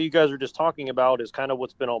what you guys are just talking about is kind of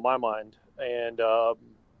what's been on my mind. And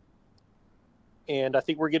I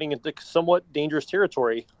think we're getting into somewhat dangerous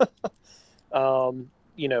territory,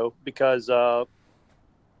 because, I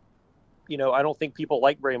don't think people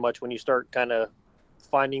like very much when you start kind of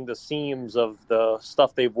finding the seams of the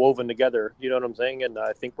stuff they've woven together. You know what I'm saying? And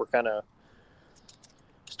I think we're kind of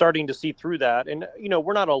starting to see through that. And,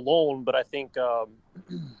 we're not alone, but I think, I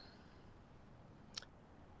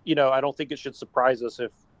don't think it should surprise us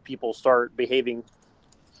if people start behaving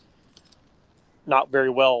not very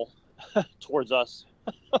well towards us,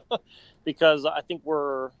 because I think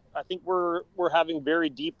we're having very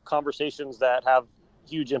deep conversations that have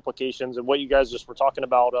huge implications. And what you guys just were talking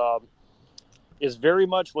about, is very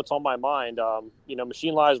much what's on my mind.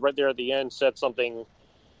 Machine Lies right there at the end said something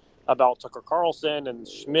about Tucker Carlson and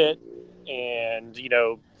Schmidt, and,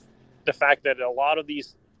 the fact that a lot of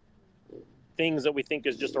these things that we think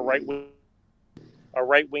is just a right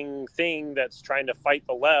wing thing that's trying to fight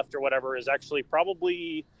the left or whatever is actually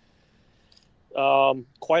probably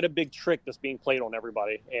quite a big trick that's being played on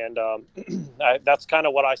everybody. And that's kind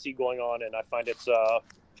of what I see going on. And I find it's,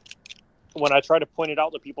 when I try to point it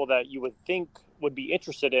out to people that you would think would be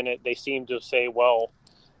interested in it, they seem to say, well,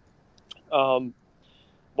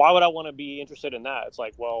 why would I want to be interested in that? It's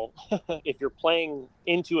like, well, if you're playing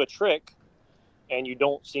into a trick and you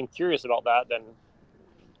don't seem curious about that, then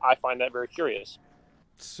I find that very curious.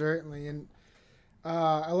 Certainly. And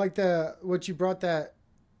I like what you brought the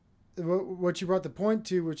point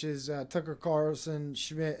to, which is Tucker Carlson,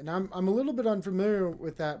 Schmidt. And I'm a little bit unfamiliar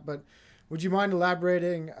with that, but would you mind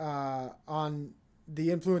elaborating on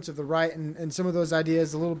the influence of the right and some of those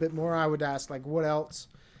ideas a little bit more? I would ask, like, what else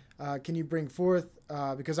can you bring forth?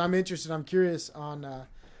 Because I'm interested, I'm curious on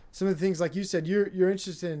some of the things, like you said, you're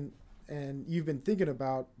interested in and you've been thinking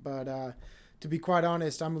about. But to be quite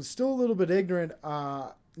honest, I'm still a little bit ignorant.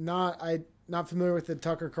 Not familiar with the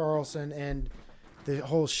Tucker Carlson and the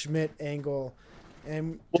whole Schmidt angle.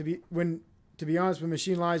 And to be honest, when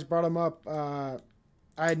Machine Lies brought him up,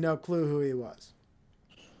 I had no clue who he was.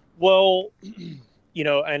 Well,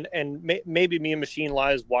 and maybe me and Machine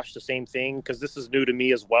Lies watched the same thing, because this is new to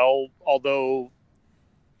me as well, although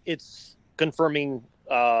it's confirming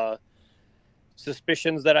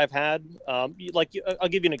suspicions that I've had. I'll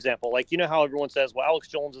give you an example. Like, how everyone says, well, Alex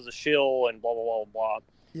Jones is a shill and blah, blah, blah, blah.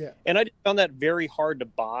 Yeah. And I found that very hard to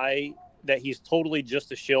buy, that he's totally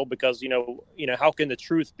just a shill, because, how can the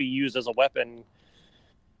truth be used as a weapon?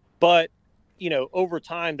 But, over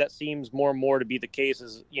time, that seems more and more to be the case.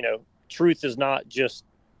 Is, truth is not just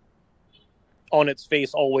on its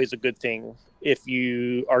face always a good thing if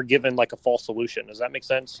you are given like a false solution. Does that make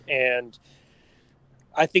sense? And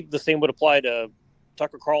I think the same would apply to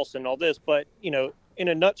Tucker Carlson and all this. But, in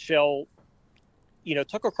a nutshell,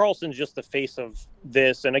 Tucker Carlson's just the face of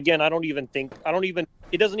this. And again,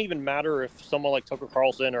 it doesn't even matter if someone like Tucker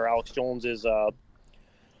Carlson or Alex Jones is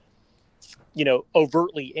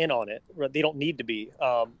overtly in on it. Right? They don't need to be.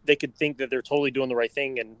 They could think that they're totally doing the right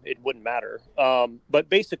thing and it wouldn't matter. But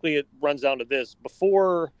basically it runs down to this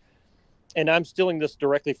before, and I'm stealing this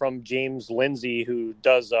directly from James Lindsay, who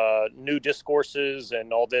does New Discourses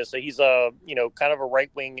and all this. He's a, kind of a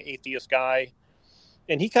right-wing atheist guy.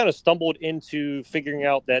 And he kind of stumbled into figuring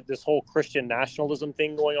out that this whole Christian nationalism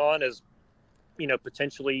thing going on is,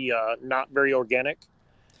 potentially not very organic.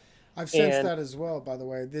 I've sensed that as well, by the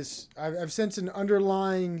way. I've sensed an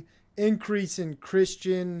underlying increase in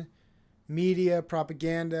Christian media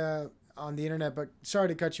propaganda on the internet. But sorry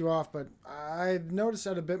to cut you off, but I've noticed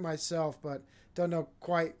that a bit myself, but don't know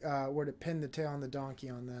quite where to pin the tail on the donkey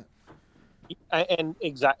on that. And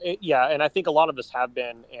exactly, yeah, and I think a lot of us have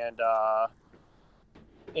been, and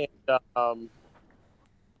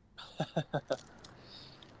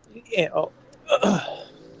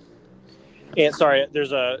and sorry,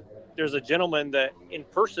 there's a gentleman that in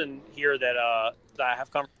person here that I have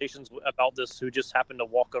conversations about this who just happened to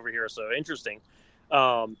walk over here. So interesting.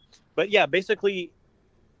 But yeah, basically,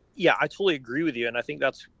 yeah, I totally agree with you. And I think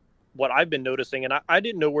that's what I've been noticing. And I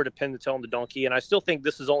didn't know where to pin the tail on the donkey. And I still think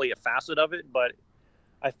this is only a facet of it. But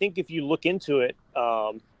I think if you look into it,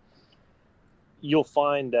 you'll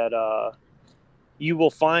find that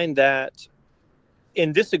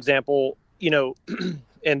in this example,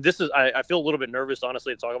 and this is, I feel a little bit nervous,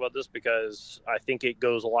 honestly, to talk about this because I think it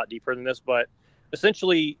goes a lot deeper than this. But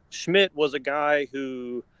essentially, Schmidt was a guy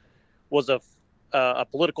who was a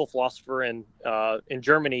political philosopher in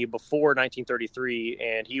Germany before 1933.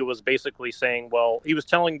 And he was basically saying, well, he was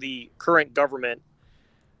telling the current government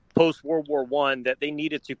post World War I that they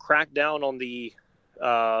needed to crack down on the,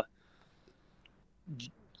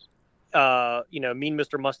 mean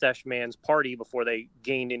Mr. Mustache Man's party before they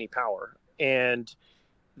gained any power. And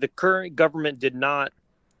the current government did not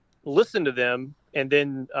listen to them. And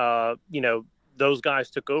then, those guys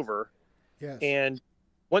took over. Yes. And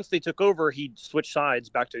once they took over, he switched sides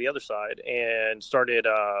back to the other side and started,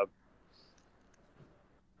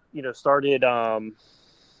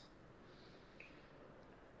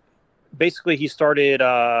 basically he started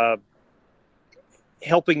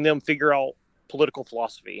helping them figure out political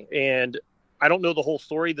philosophy. And I don't know the whole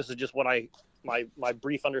story. This is just what my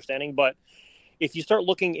brief understanding. But if you start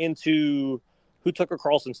looking into who Tucker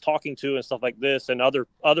Carlson's talking to and stuff like this and other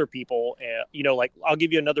people, like I'll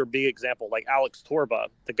give you another big example, like Alex Torba,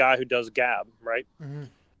 the guy who does Gab, right? Mm-hmm.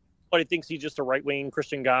 But he thinks he's just a right-wing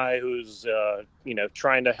Christian guy who's,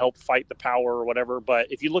 trying to help fight the power or whatever.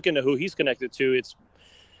 But if you look into who he's connected to, it's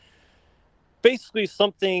basically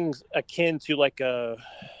something akin to like a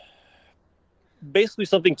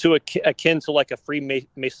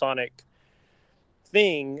Freemasonic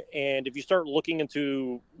thing. And if you start looking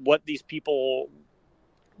into what these people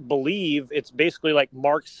believe, it's basically like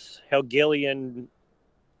Marx Hegelian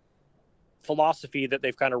philosophy that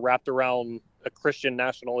they've kind of wrapped around a Christian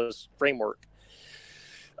nationalist framework.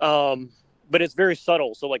 But it's very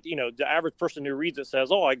subtle. So like, the average person who reads it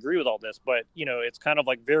says, oh, I agree with all this, but it's kind of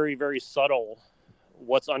like very, very subtle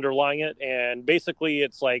what's underlying it. And basically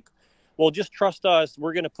it's like, well, just trust us.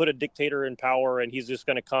 We're going to put a dictator in power and he's just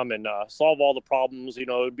going to come and solve all the problems. It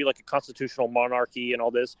would be like a constitutional monarchy and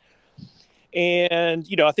all this. And,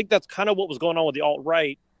 I think that's kind of what was going on with the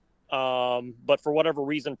alt-right. But for whatever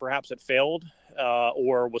reason, perhaps it failed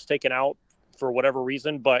or was taken out for whatever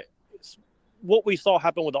reason. But what we saw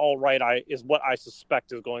happen with the alt-right is what I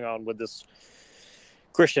suspect is going on with this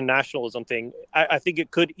Christian nationalism thing. I think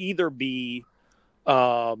it could either be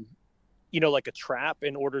like a trap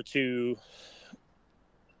in order to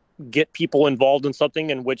get people involved in something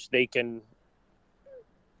in which they can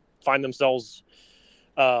find themselves,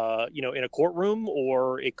 in a courtroom,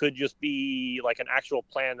 or it could just be like an actual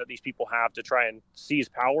plan that these people have to try and seize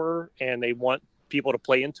power and they want people to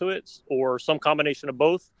play into it, or some combination of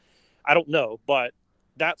both. I don't know, but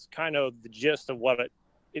that's kind of the gist of what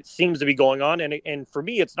it seems to be going on. And for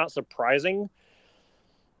me, it's not surprising.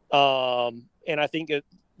 And I think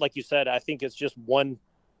like you said, I think it's just one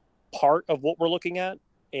part of what we're looking at.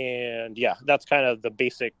 And yeah, that's kind of the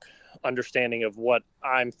basic understanding of what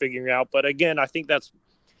I'm figuring out. But again, I think it's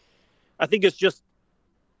just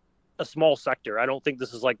a small sector. I don't think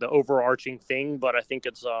this is like the overarching thing, but I think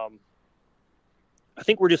it's, I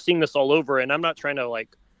think we're just seeing this all over. And I'm not trying to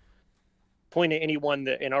like point at anyone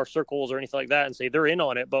that in our circles or anything like that and say they're in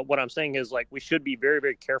on it. But what I'm saying is like, we should be very,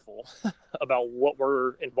 very careful about what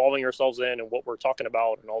we're involving ourselves in and what we're talking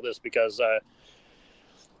about and all this, because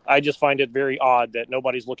I just find it very odd that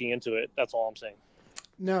nobody's looking into it. That's all I'm saying.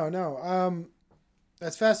 No.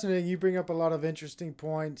 That's fascinating. You bring up a lot of interesting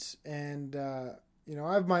points, and I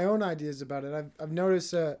have my own ideas about it. I've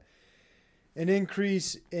noticed an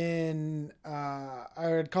increase in, I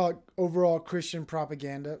would call it overall Christian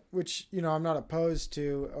propaganda, which, I'm not opposed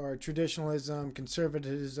to, or traditionalism,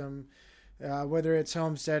 conservatism, whether it's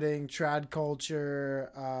homesteading, trad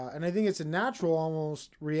culture. And I think it's a natural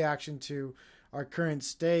almost reaction to our current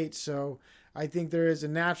state. So I think there is a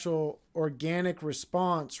natural organic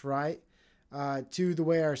response, right, to the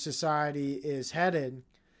way our society is headed.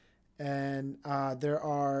 And there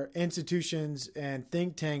are institutions and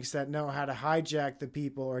think tanks that know how to hijack the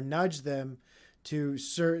people or nudge them to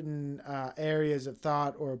certain areas of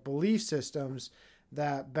thought or belief systems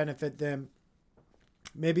that benefit them,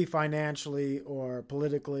 maybe financially or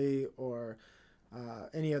politically or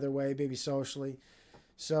any other way, maybe socially.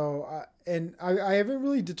 So, and I haven't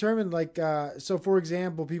really determined, like, so for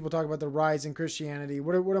example, people talk about the rise in Christianity.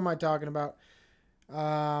 What am I talking about?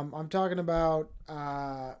 I'm talking about,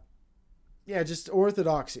 just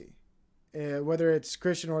orthodoxy, whether it's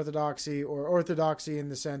Christian orthodoxy or orthodoxy in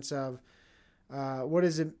the sense of, what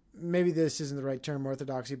is it? Maybe this isn't the right term,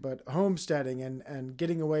 orthodoxy, but homesteading and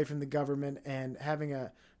getting away from the government and having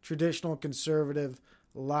a traditional conservative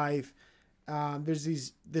life.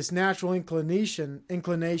 There's this natural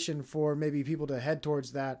inclination for maybe people to head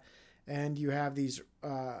towards that, and you have these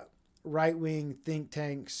right-wing think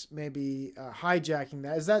tanks maybe hijacking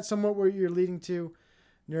that. Is that somewhat where you're leading to,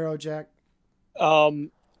 Neurojack?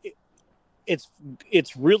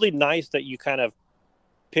 It's really nice that you kind of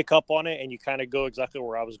pick up on it and you kind of go exactly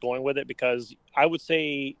where I was going with it, because I would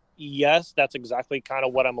say yes, that's exactly kind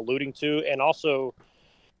of what I'm alluding to. And also,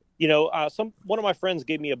 one of my friends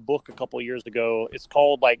gave me a book a couple of years ago. It's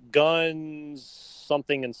called like Guns,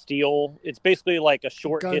 Something and Steel. It's basically like a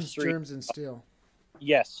short Guns, history. Germs, and Steel.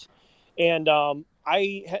 Yes. And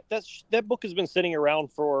that book has been sitting around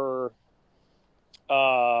for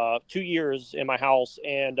 2 years in my house.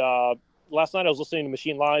 And last night I was listening to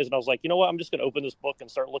Machine Lies, and I was like, you know what? I'm just going to open this book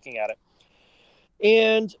and start looking at it.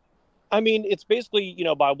 And I mean, it's basically,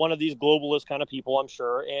 by one of these globalist kind of people, I'm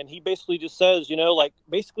sure. And he basically just says,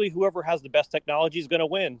 basically whoever has the best technology is going to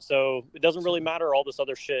win. So it doesn't really matter all this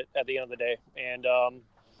other shit at the end of the day. And,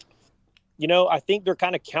 I think they're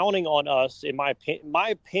kind of counting on us. In my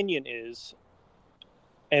opinion is,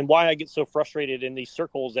 and why I get so frustrated in these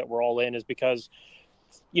circles that we're all in is because,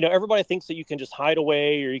 everybody thinks that you can just hide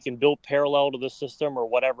away or you can build parallel to the system or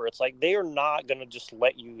whatever. It's like, they are not going to just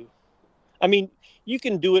let you. I mean, you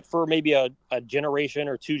can do it for maybe a generation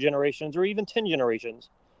or 2 generations or even 10 generations.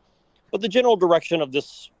 But the general direction of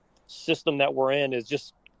this system that we're in is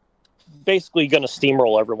just basically going to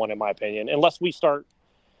steamroll everyone, in my opinion, unless we start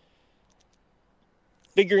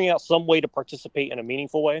figuring out some way to participate in a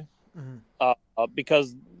meaningful way. Mm-hmm.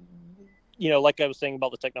 Because, like I was saying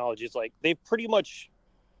about the technology, it's like they've pretty much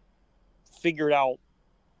figured out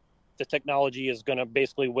the technology is going to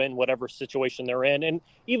basically win whatever situation they're in. And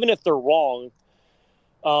even if they're wrong,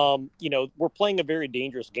 we're playing a very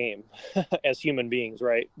dangerous game as human beings,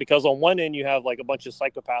 right? Because on one end, you have like a bunch of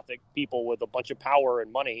psychopathic people with a bunch of power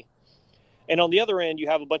and money. And on the other end, you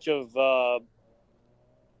have a bunch of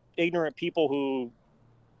ignorant people who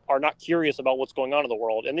are not curious about what's going on in the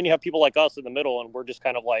world. And then you have people like us in the middle, and we're just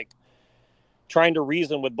kind of like trying to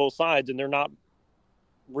reason with both sides, and they're not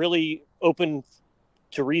really open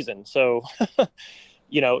to reason. So,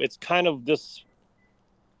 it's kind of just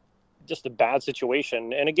a bad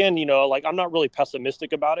situation. And again, like I'm not really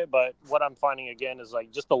pessimistic about it, but what I'm finding again is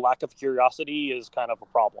like just the lack of curiosity is kind of a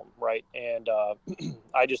problem. Right. And,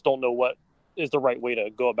 I just don't know what is the right way to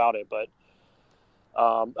go about it. But,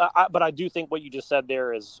 but I do think what you just said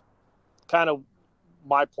there is kind of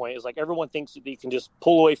my point is like, everyone thinks that you can just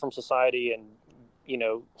pull away from society and,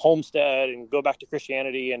 homestead and go back to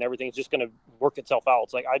Christianity and everything's just going to work itself out.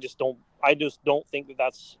 It's like, I just don't think that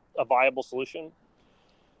that's a viable solution.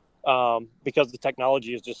 Because the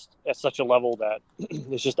technology is just at such a level that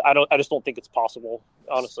it's just, I just don't think it's possible,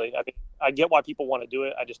 honestly. I mean, I get why people want to do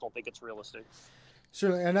it. I just don't think it's realistic.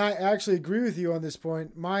 Certainly. And I actually agree with you on this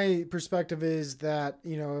point. My perspective is that,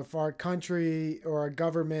 if our country or our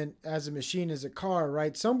government as a machine is a car,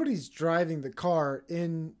 right? Somebody's driving the car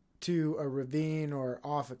into a ravine or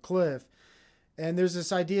off a cliff. And there's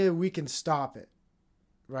this idea we can stop it,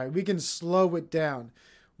 right? We can slow it down.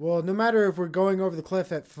 Well, no matter if we're going over the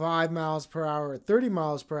cliff at 5 miles per hour or 30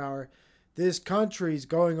 miles per hour, this country's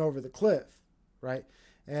going over the cliff, right?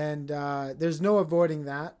 And there's no avoiding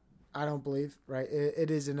that, I don't believe, right? It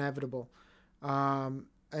is inevitable. And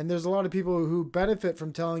there's a lot of people who benefit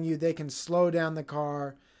from telling you they can slow down the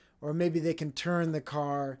car, or maybe they can turn the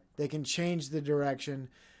car, they can change the direction.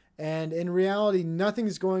 And in reality,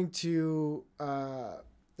 nothing's going to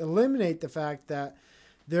eliminate the fact that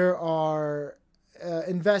there are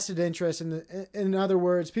invested interest in other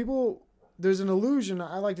words, people, there's an illusion.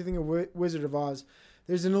 I like to think of Wizard of Oz.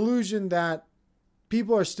 There's an illusion that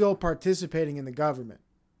people are still participating in the government,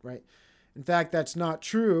 right? In fact, that's not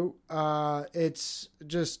true. It's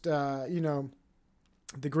just, the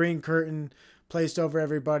green curtain placed over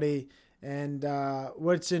everybody. And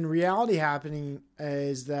what's in reality happening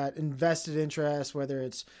is that invested interest, whether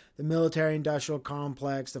it's the military-industrial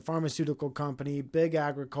complex, the pharmaceutical company, big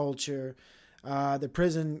agriculture, the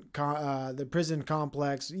prison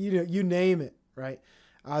complex, you name it, right?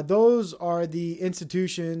 Those are the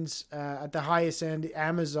institutions at the highest end,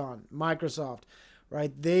 Amazon, Microsoft,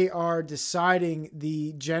 right? They are deciding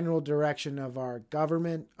the general direction of our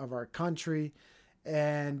government, of our country,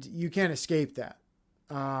 and you can't escape that.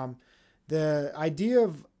 The idea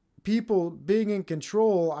of people being in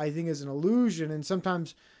control, I think, is an illusion. And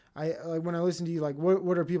sometimes when I listen to you, like,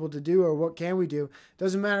 what are people to do or what can we do? It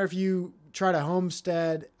doesn't matter if you try to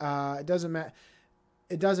homestead. It doesn't matter.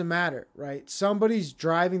 It doesn't matter, right? Somebody's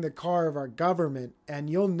driving the car of our government and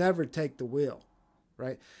you'll never take the wheel,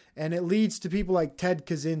 right? And it leads to people like Ted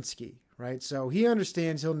Kaczynski, right? So he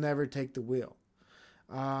understands he'll never take the wheel.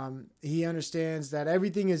 He understands that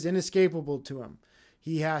everything is inescapable to him.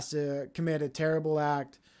 He has to commit a terrible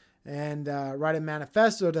act and write a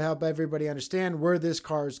manifesto to help everybody understand where this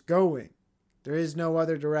car is going. There is no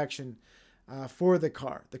other direction for the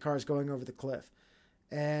car. The car is going over the cliff.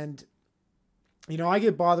 And, I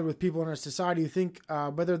get bothered with people in our society who think,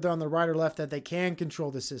 whether they're on the right or left, that they can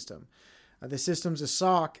control the system. The system's a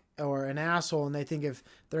sock or an asshole, and they think if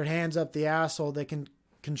their hands up the asshole, they can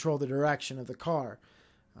control the direction of the car.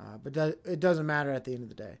 But it doesn't matter at the end of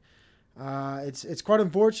the day. It's quite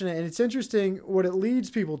unfortunate, and it's interesting what it leads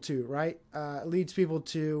people to, right? It leads people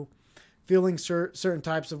to feeling certain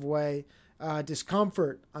types of way,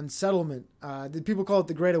 discomfort, unsettlement. The people call it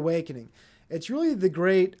the Great Awakening. It's really the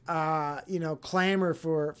great, clamor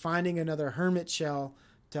for finding another hermit shell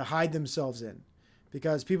to hide themselves in,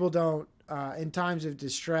 because people don't, in times of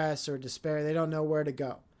distress or despair, they don't know where to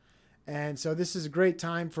go. And so this is a great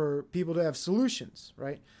time for people to have solutions,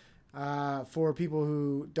 right? For people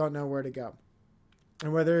who don't know where to go.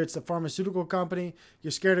 And whether it's the pharmaceutical company,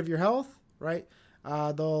 you're scared of your health, right?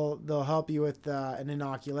 They'll help you with an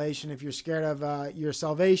inoculation. If you're scared of your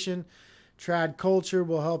salvation, Trad Culture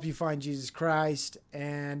will help you find Jesus Christ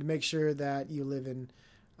and make sure that you live in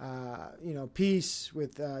peace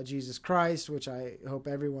with Jesus Christ, which I hope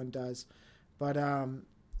everyone does. But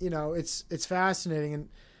it's fascinating, and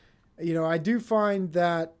I do find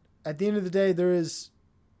that at the end of the day there is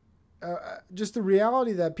just the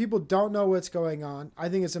reality that people don't know what's going on. I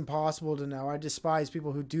think it's impossible to know. I despise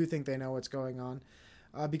people who do think they know what's going on,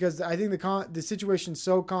 because I think the situation's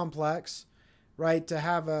so complex, right? To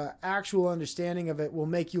have a actual understanding of it will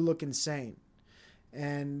make you look insane.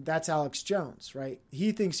 And that's Alex Jones, right?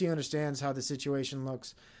 He thinks he understands how the situation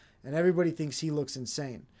looks, and everybody thinks he looks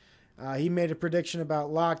insane. He made a prediction about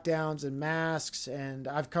lockdowns and masks, and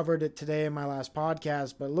I've covered it today in my last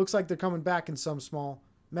podcast, but it looks like they're coming back in some small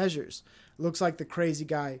measures. It looks like the crazy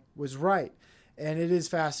guy was right. And it is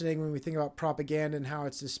fascinating when we think about propaganda and how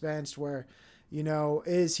it's dispensed, where,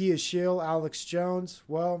 is he a shill, Alex Jones?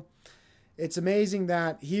 Well, it's amazing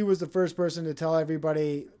that he was the first person to tell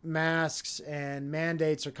everybody masks and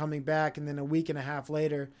mandates are coming back, and then a week and a half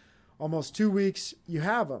later, almost 2 weeks, you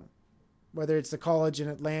have them. Whether it's the college in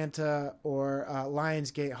Atlanta or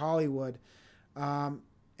Lionsgate Hollywood.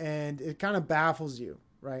 And it kind of baffles you,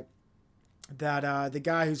 right? That the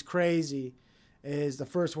guy who's crazy is the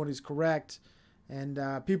first one who's correct. And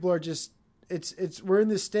people are just, we're in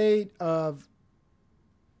this state of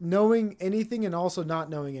knowing anything and also not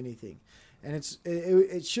knowing anything. And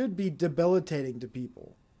it should be debilitating to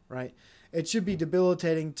people, right? It should be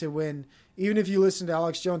debilitating to when, even if you listen to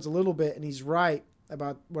Alex Jones a little bit and he's right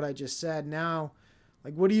about what I just said, now,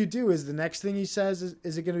 like, what do you do? Is the next thing he says,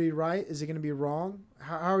 is it going to be right? Is it going to be wrong?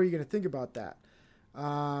 How are you going to think about that?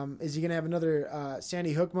 Is he going to have another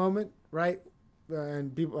Sandy Hook moment, right?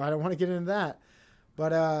 And people, I don't want to get into that.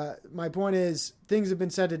 But my point is, things have been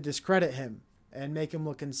said to discredit him and make him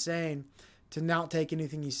look insane, to not take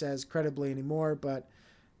anything he says credibly anymore. But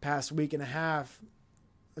past week and a half,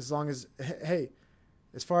 as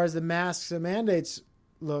far as the masks and mandates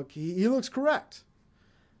look, he looks correct.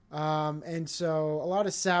 And so a lot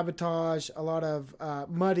of sabotage, a lot of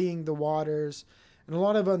muddying the waters, and a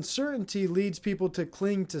lot of uncertainty leads people to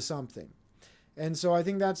cling to something. And so I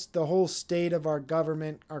think that's the whole state of our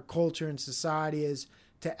government, our culture and society, is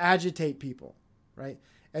to agitate people, right?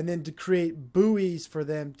 And then to create buoys for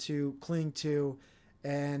them to cling to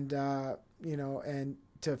and, and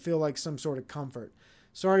to feel like some sort of comfort.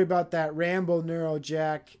 Sorry about that ramble,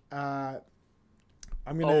 Neurojack. I'm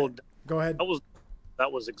gonna go ahead.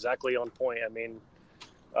 That was exactly on point. I mean,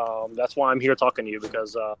 that's why I'm here talking to you,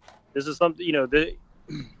 because this is something,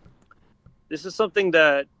 this is something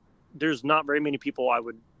that there's not very many people I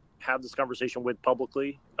would have this conversation with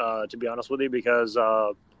publicly, to be honest with you, because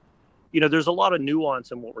there's a lot of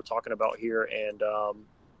nuance in what we're talking about here. And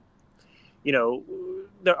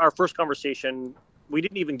our first conversation, we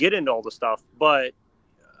didn't even get into all the stuff, but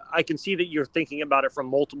I can see that you're thinking about it from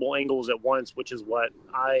multiple angles at once, which is what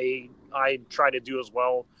I try to do as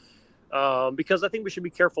well. Because I think we should be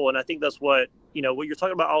careful. And I think that's what you're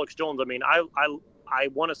talking about, Alex Jones. I mean, I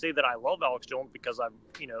want to say that I love Alex Jones because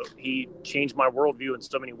he changed my worldview in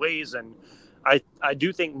so many ways. And I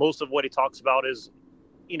do think most of what he talks about is,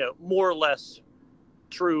 more or less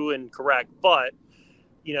true and correct. But,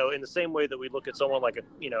 in the same way that we look at someone like a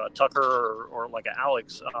Tucker or like an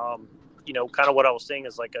Alex, kind of what I was saying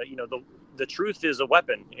is like, the truth is a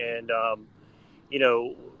weapon. And,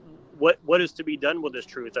 what is to be done with this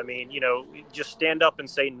truth? I mean, just stand up and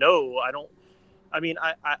say, no,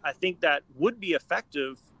 I think that would be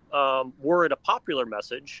effective were it a popular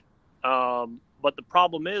message. But the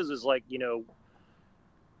problem is like,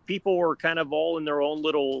 people were kind of all in their own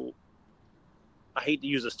little, I hate to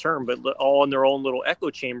use this term, but all in their own little echo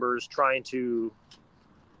chambers trying to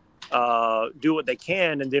do what they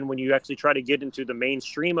can. And then when you actually try to get into the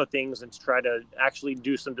mainstream of things and try to actually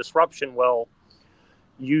do some disruption, well,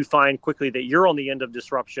 you find quickly that you're on the end of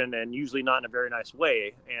disruption, and usually not in a very nice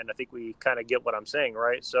way. And I think we kind of get what I'm saying,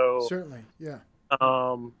 right? So certainly, yeah.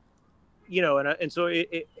 And so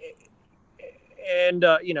I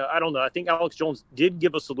don't know. I think Alex Jones did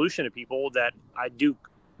give a solution to people that I do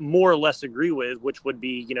more or less agree with, which would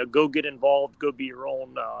be, go get involved, go be your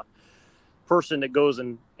own person that goes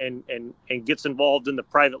and gets involved in the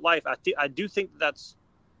private life. I do think that's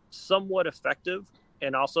somewhat effective.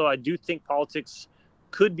 And also I do think politics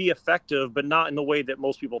could be effective, but not in the way that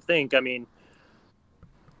most people think. I mean,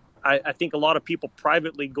 I think a lot of people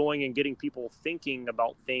privately going and getting people thinking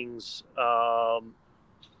about things,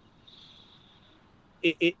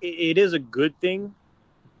 it is a good thing,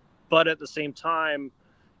 but at the same time,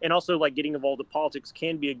 and also like getting involved in politics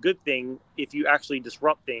can be a good thing if you actually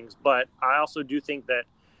disrupt things. But I also do think that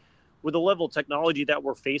with the level of technology that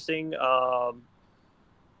we're facing,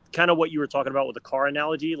 kind of what you were talking about with the car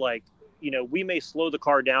analogy, like, we may slow the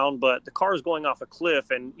car down, but the car is going off a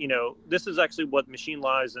cliff. And, this is actually what Machine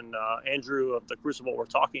Lies and Andrew of the Crucible were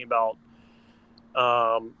talking about,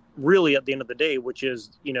 really at the end of the day, which is,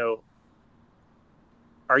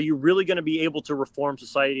 are you really going to be able to reform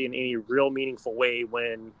society in any real meaningful way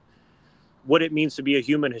when what it means to be a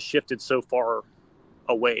human has shifted so far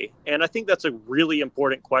away? And I think that's a really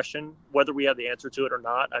important question, whether we have the answer to it or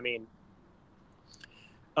not. I mean,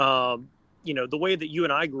 the way that you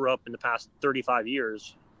and I grew up in the past 35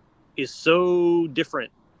 years is so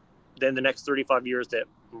different than the next 35 years that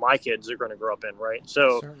my kids are going to grow up in. Right.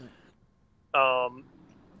 So,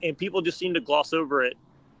 and people just seem to gloss over it.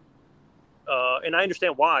 And I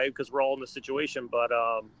understand why, because we're all in this situation, but,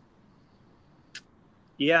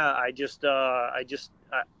 yeah, I just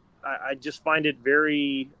find it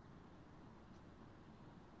very,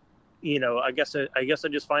 I guess I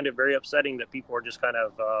just find it very upsetting that people are just kind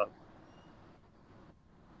of,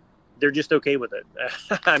 they're just okay with it.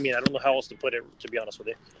 I mean, I don't know how else to put it, to be honest with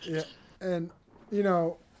you. Yeah. And,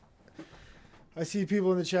 I see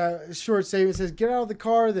people in the chat, a short statement says, get out of the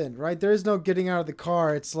car then, right? There is no getting out of the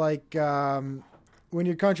car. It's like when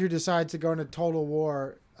your country decides to go into total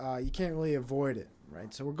war, you can't really avoid it,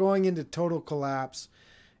 right? So we're going into total collapse.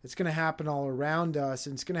 It's going to happen all around us,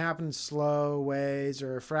 and it's going to happen in slow ways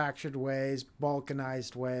or fractured ways,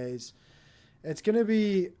 balkanized ways. It's going to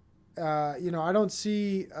be, I don't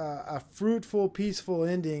see a fruitful, peaceful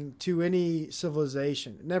ending to any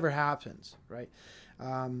civilization. It never happens, right?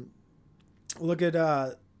 Look at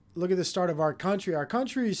the start of our country. Our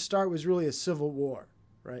country's start was really a civil war,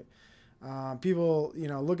 right? People,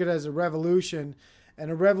 look at it as a revolution,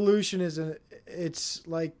 and a revolution it's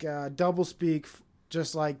like doublespeak,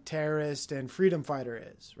 just like terrorist and freedom fighter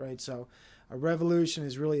is, right? So a revolution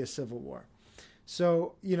is really a civil war.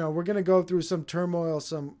 So, we're going to go through some turmoil,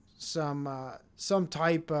 some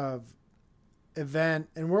type of event,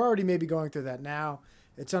 and we're already maybe going through that now.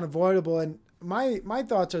 It's unavoidable. And my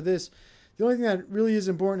thoughts are this: the only thing that really is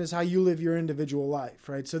important is how you live your individual life,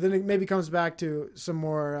 right? So then it maybe comes back to some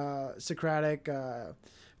more Socratic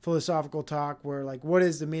philosophical talk where, like, what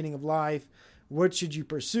is the meaning of life? What should you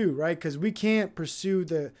pursue, right? Because we can't pursue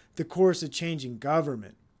the course of changing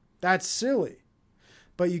government. That's silly.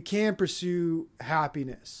 But you can pursue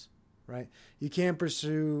happiness, right? You can't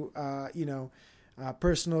pursue,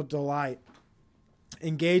 personal delight,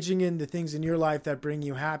 engaging in the things in your life that bring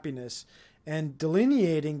you happiness, and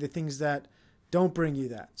delineating the things that don't bring you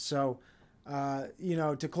that. So,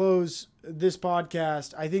 to close this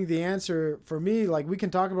podcast, I think the answer for me, like, we can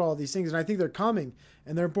talk about all these things, and I think they're coming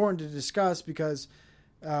and they're important to discuss because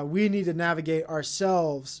we need to navigate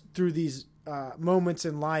ourselves through these moments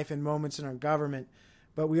in life and moments in our government.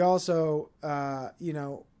 But we also,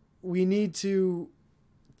 we need to,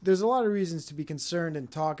 there's a lot of reasons to be concerned and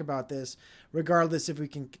talk about this, regardless if we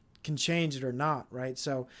can change it or not, right?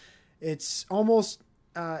 So it's almost,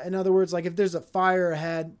 in other words, like if there's a fire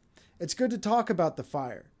ahead, it's good to talk about the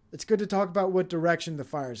fire. It's good to talk about what direction the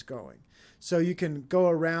fire is going. So you can go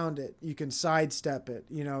around it. You can sidestep it.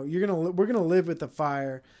 We're going to live with the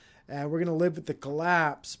fire, and we're going to live with the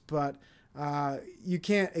collapse, but you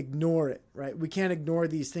can't ignore it, right? We can't ignore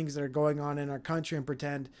these things that are going on in our country and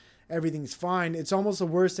pretend everything's fine. It's almost the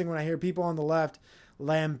worst thing when I hear people on the left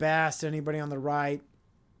lambast anybody on the right,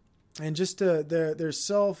 and just their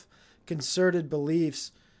self-concerted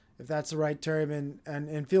beliefs, if that's the right term,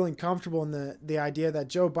 and feeling comfortable in the idea that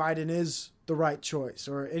Joe Biden is the right choice,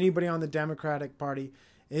 or anybody on the Democratic Party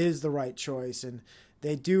is the right choice, and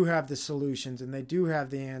they do have the solutions and they do have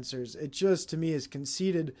the answers. It just, to me, is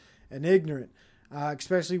conceited and ignorant,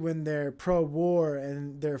 especially when they're pro-war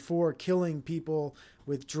and they're for killing people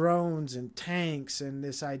with drones and tanks and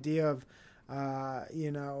this idea of,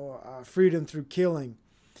 freedom through killing.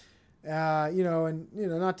 Not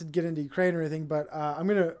to get into Ukraine or anything, but I'm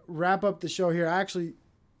going to wrap up the show here. I actually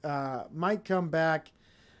might come back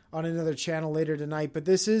on another channel later tonight, but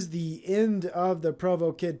this is the end of the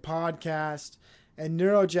Provo Kid podcast. And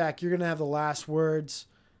Neurojack, you're going to have the last words.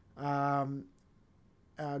 Go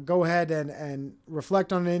ahead and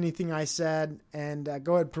reflect on anything I said, and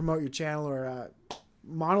go ahead and promote your channel or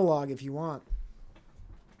monologue if you want.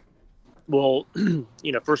 Well,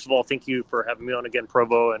 first of all, thank you for having me on again,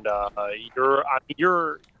 Provo. And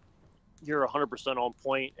you're 100% on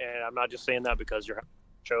point, and I'm not just saying that because you're having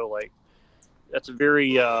a show. Like, that's a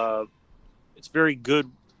very good,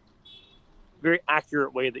 very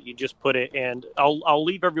accurate way that you just put it. And I'll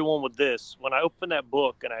leave everyone with this. When I opened that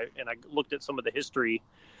book and I looked at some of the history,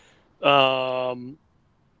 they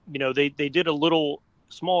did a little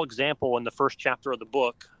small example in the first chapter of the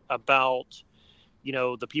book about,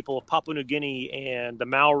 the people of Papua New Guinea and the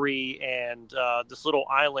Maori and this little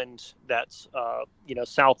island that's,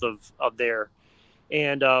 south of there.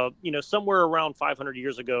 And, somewhere around 500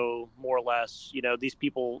 years ago, more or less, these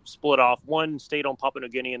people split off. One stayed on Papua New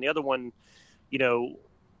Guinea and the other one,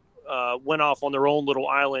 went off on their own little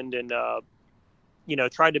island and,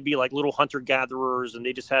 tried to be like little hunter-gatherers. And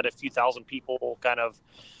they just had a few thousand people kind of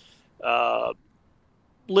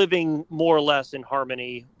living more or less in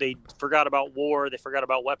harmony. They forgot about war. They forgot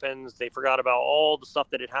about weapons. They forgot about all the stuff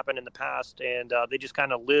that had happened in the past. And they just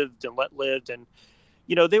kind of lived and let lived. And,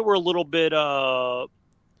 they were a little bit, they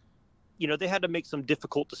had to make some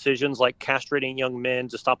difficult decisions like castrating young men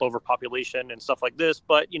to stop overpopulation and stuff like this.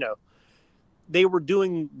 But, they were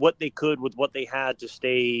doing what they could with what they had to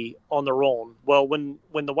stay on their own. Well, when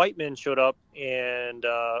the white men showed up and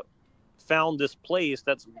found this place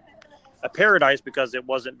that's a paradise because it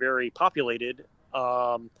wasn't very populated,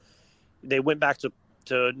 they went back to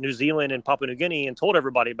New Zealand and Papua New Guinea and told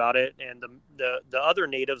everybody about it. And the other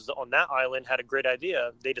natives on that island had a great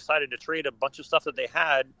idea. They decided to trade a bunch of stuff that they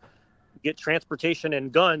had, get transportation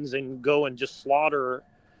and guns, and go and just slaughter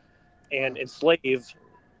and enslave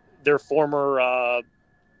their former,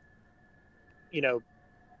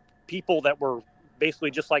 people that were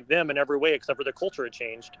basically just like them in every way, except for their culture had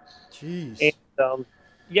changed. Jeez.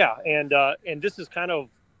 And, and this is kind of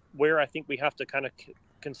where I think we have to kind of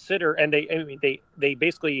consider. And they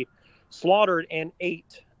basically slaughtered and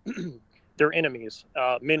ate their enemies,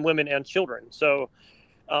 men, women, and children. So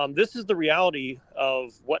this is the reality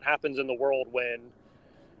of what happens in the world when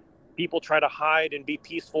people try to hide and be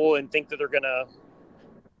peaceful and think that they're going to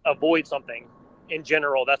avoid something. In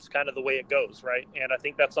general, that's kind of the way it goes, right? And I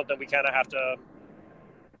think that's something we kind of have to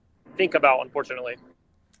think about, unfortunately.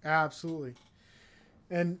 Absolutely.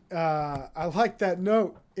 And I like that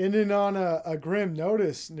note, ending on a grim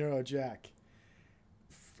notice, Neurojack.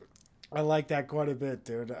 I like that quite a bit,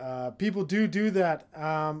 dude. People do that.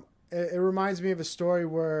 It reminds me of a story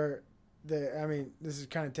where this is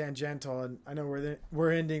kind of tangential, and I know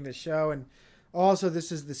we're ending the show, and also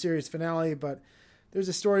this is the series finale, but there's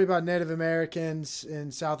a story about Native Americans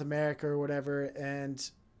in South America or whatever, and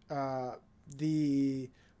the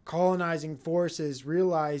colonizing forces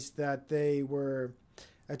realized that they were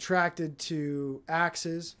attracted to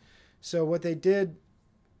axes. So what they did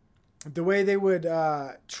the way they would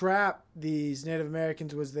trap these Native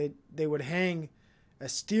Americans was they would hang a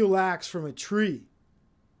steel axe from a tree,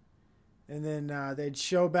 and then they'd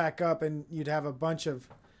show back up, and you'd have a bunch of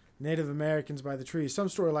Native Americans by the tree. Some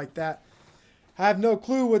story like that. I have no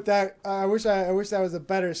clue what that. I wish that was a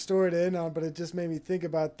better story to end on, but it just made me think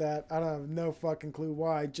about that. I don't have no fucking clue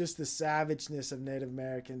why. Just the savageness of Native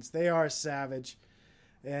Americans. They are savage,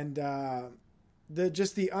 and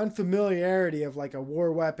the unfamiliarity of like a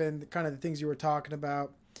war weapon, kind of the things you were talking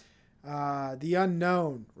about, the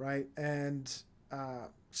unknown, right? And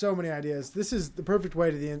so many ideas. This is the perfect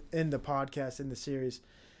way to end the podcast in the series.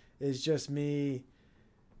 Is just me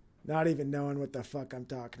not even knowing what the fuck I'm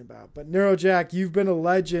talking about. But Neurojack, you've been a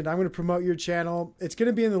legend. I'm going to promote your channel. It's going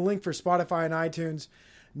to be in the link for Spotify and iTunes.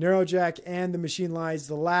 Neurojack and the Machine Lies,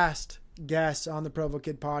 the last guests on the Provo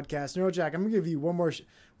Kid podcast. Neurojack, I'm going to give you one more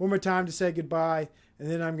time to say goodbye,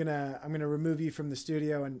 and then I'm gonna remove you from the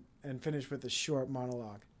studio and finish with a short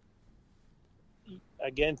monologue.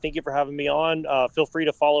 Again, thank you for having me on. Feel free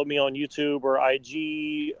to follow me on YouTube or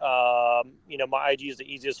IG. My IG is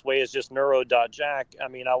the easiest way, is just neuro.jack. I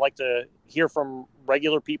mean, I like to hear from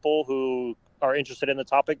regular people who are interested in the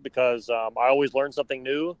topic, because I always learn something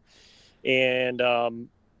new. And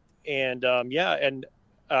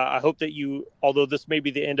I hope that you, although this may be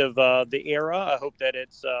the end of the era, I hope that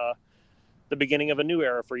it's the beginning of a new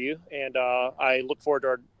era for you. And I look forward to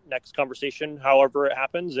our next conversation, however it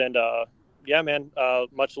happens. And yeah, man,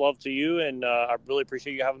 much love to you, and I really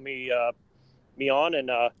appreciate you having me on, and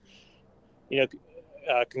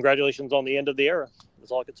congratulations on the end of the era.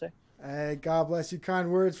 That's all I could say. Hey, God bless you. Kind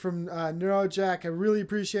words from Neurojack. I really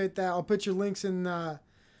appreciate that. I'll put your links in the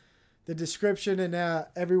description and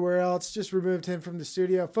everywhere else. Just removed him from the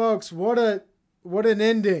studio, folks. What an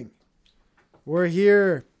ending. We're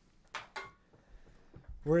here.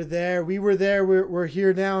 We're there. We were there. We're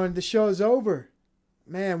here now, and the show's over.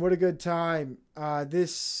 Man, what a good time. I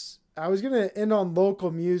was going to end on local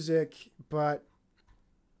music, but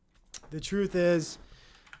the truth is,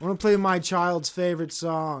 I want to play my child's favorite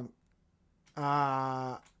song.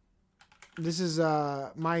 This is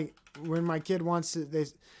when my kid wants to, they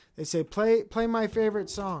say, play my favorite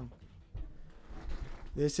song.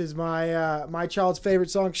 This is my child's favorite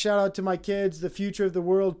song. Shout out to my kids, the future of the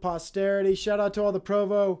world, posterity. Shout out to all the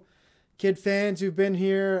Provo Kid fans who've been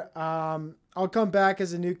here. I'll come back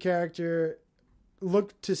as a new character.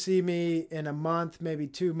 Look to see me in a month, maybe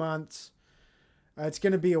 2 months. It's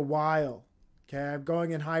going to be a while. Okay, I'm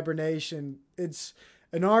going in hibernation. It's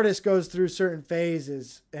an artist goes through certain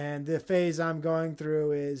phases, and the phase I'm going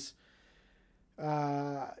through is,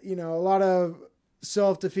 a lot of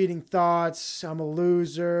self-defeating thoughts. I'm a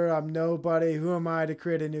loser. I'm nobody. Who am I to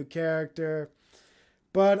create a new character?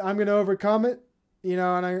 But I'm going to overcome it, and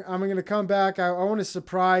I'm going to come back. I want to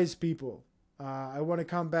surprise people. I want to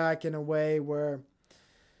come back in a way where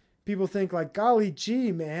people think like, golly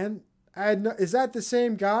gee, man, is that the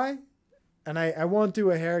same guy? And I won't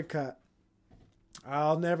do a haircut.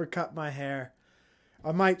 I'll never cut my hair.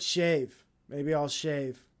 I might shave. Maybe I'll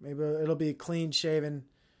shave. Maybe it'll be a clean shaven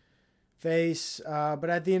face.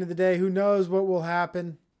 But at the end of the day, who knows what will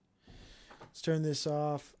happen? Let's turn this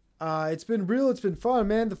off. It's been real. It's been fun,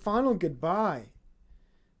 man. The final goodbye.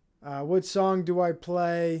 What song do I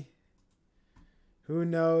play? Who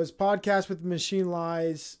knows? Podcast with the Machine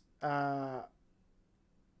Lies. Man.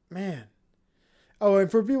 Oh, and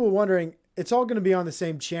for people wondering, it's all going to be on the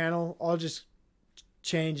same channel. I'll just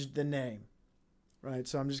change the name. Right?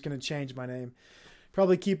 So I'm just going to change my name.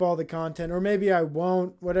 Probably keep all the content. Or maybe I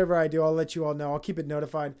won't. Whatever I do, I'll let you all know. I'll keep it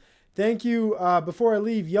notified. Thank you. Before I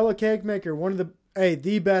leave, Yellow Cake Maker,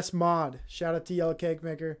 the best mod. Shout out to Yellow Cake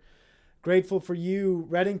Maker. Grateful for you,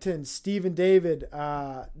 Reddington, Stephen David,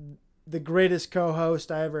 the greatest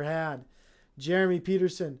co-host I ever had. Jeremy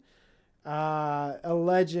Peterson, a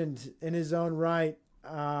legend in his own right.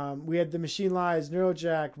 We had the Machine Lies,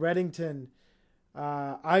 Neurojack, Reddington,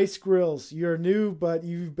 Ice Grills. You're new, but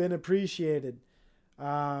you've been appreciated.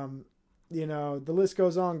 The list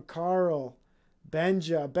goes on. Carl,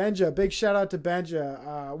 Benja, big shout out to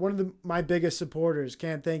Benja. One of my biggest supporters.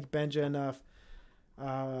 Can't thank Benja enough.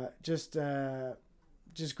 Just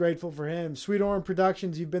grateful for him. Sweet Orange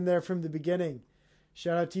Productions, you've been there from the beginning.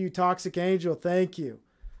 Shout out to you, Toxic Angel. Thank you.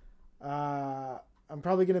 I'm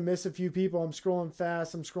probably going to miss a few people. I'm scrolling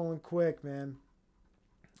fast. I'm scrolling quick, man.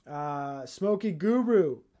 Smokey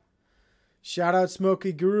Guru. Shout out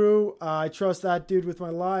Smokey Guru. I trust that dude with my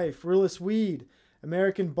life. Realist Weed.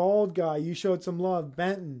 American Bald Guy. You showed some love.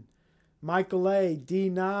 Benton. Michael A.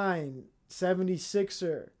 D9.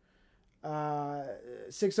 76er.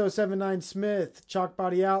 6079 Smith, Chalk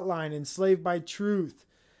Body Outline, Enslaved by Truth,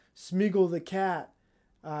 Smeagol the Cat,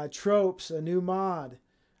 Tropes, a new mod,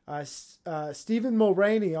 Stephen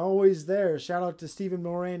Mulroney, always there. Shout out to Stephen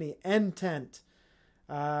Mulroney. N-Tent,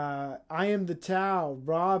 I Am the Tau,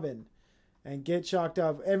 Robin, and Get Chalked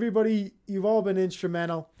Up. Everybody, you've all been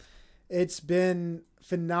instrumental. It's been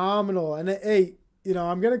phenomenal. And hey, you know,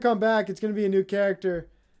 I'm going to come back. It's going to be a new character.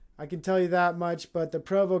 I can tell you that much, but the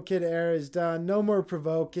Provo Kid era is done. No more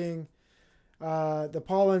provoking. The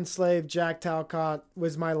Paul Enslaved Jack Talcott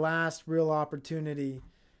was my last real opportunity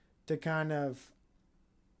to kind of,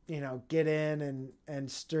 you know, get in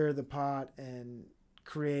and stir the pot and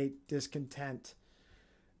create discontent.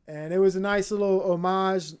 And it was a nice little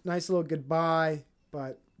homage, nice little goodbye,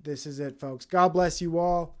 but this is it, folks. God bless you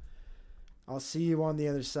all. I'll see you on the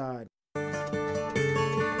other side.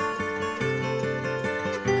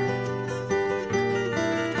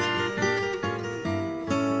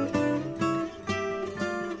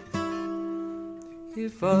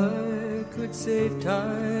 If I could save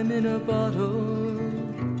time in a bottle,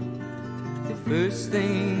 the first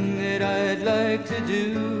thing that I'd like to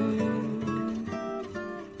do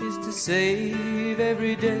is to save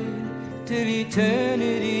every day till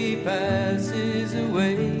eternity passes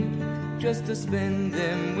away, just to spend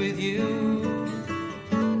them with you.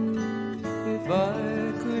 If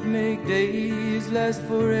I could make days last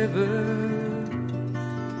forever,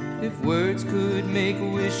 if words could make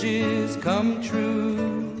wishes come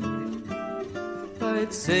true,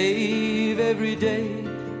 I'd save every day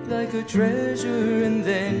like a treasure, and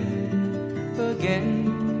then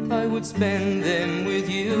again I would spend them with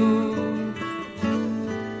you.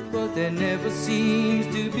 But there never seems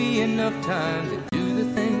to be enough time to do the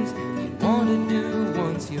things you want to do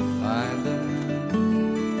once you find them.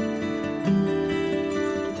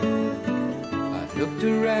 I've looked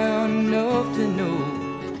around enough to know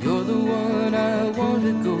you're the one I want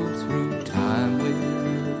to go through time with.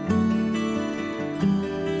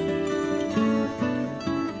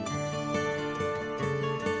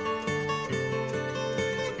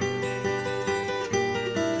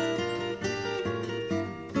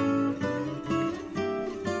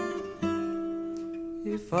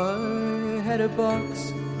 If I had a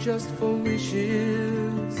box just for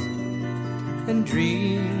wishes and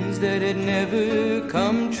dreams that had never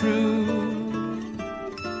come true,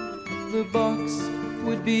 the box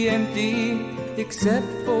would be empty except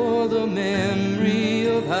for the memory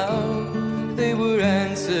of how they were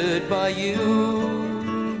answered by you.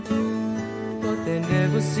 But there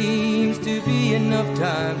never seems to be enough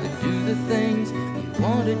time to do the things you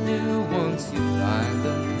want to do once you find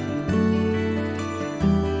them.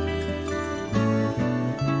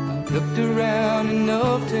 I've looked around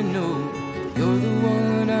enough to know you're the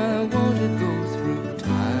one I want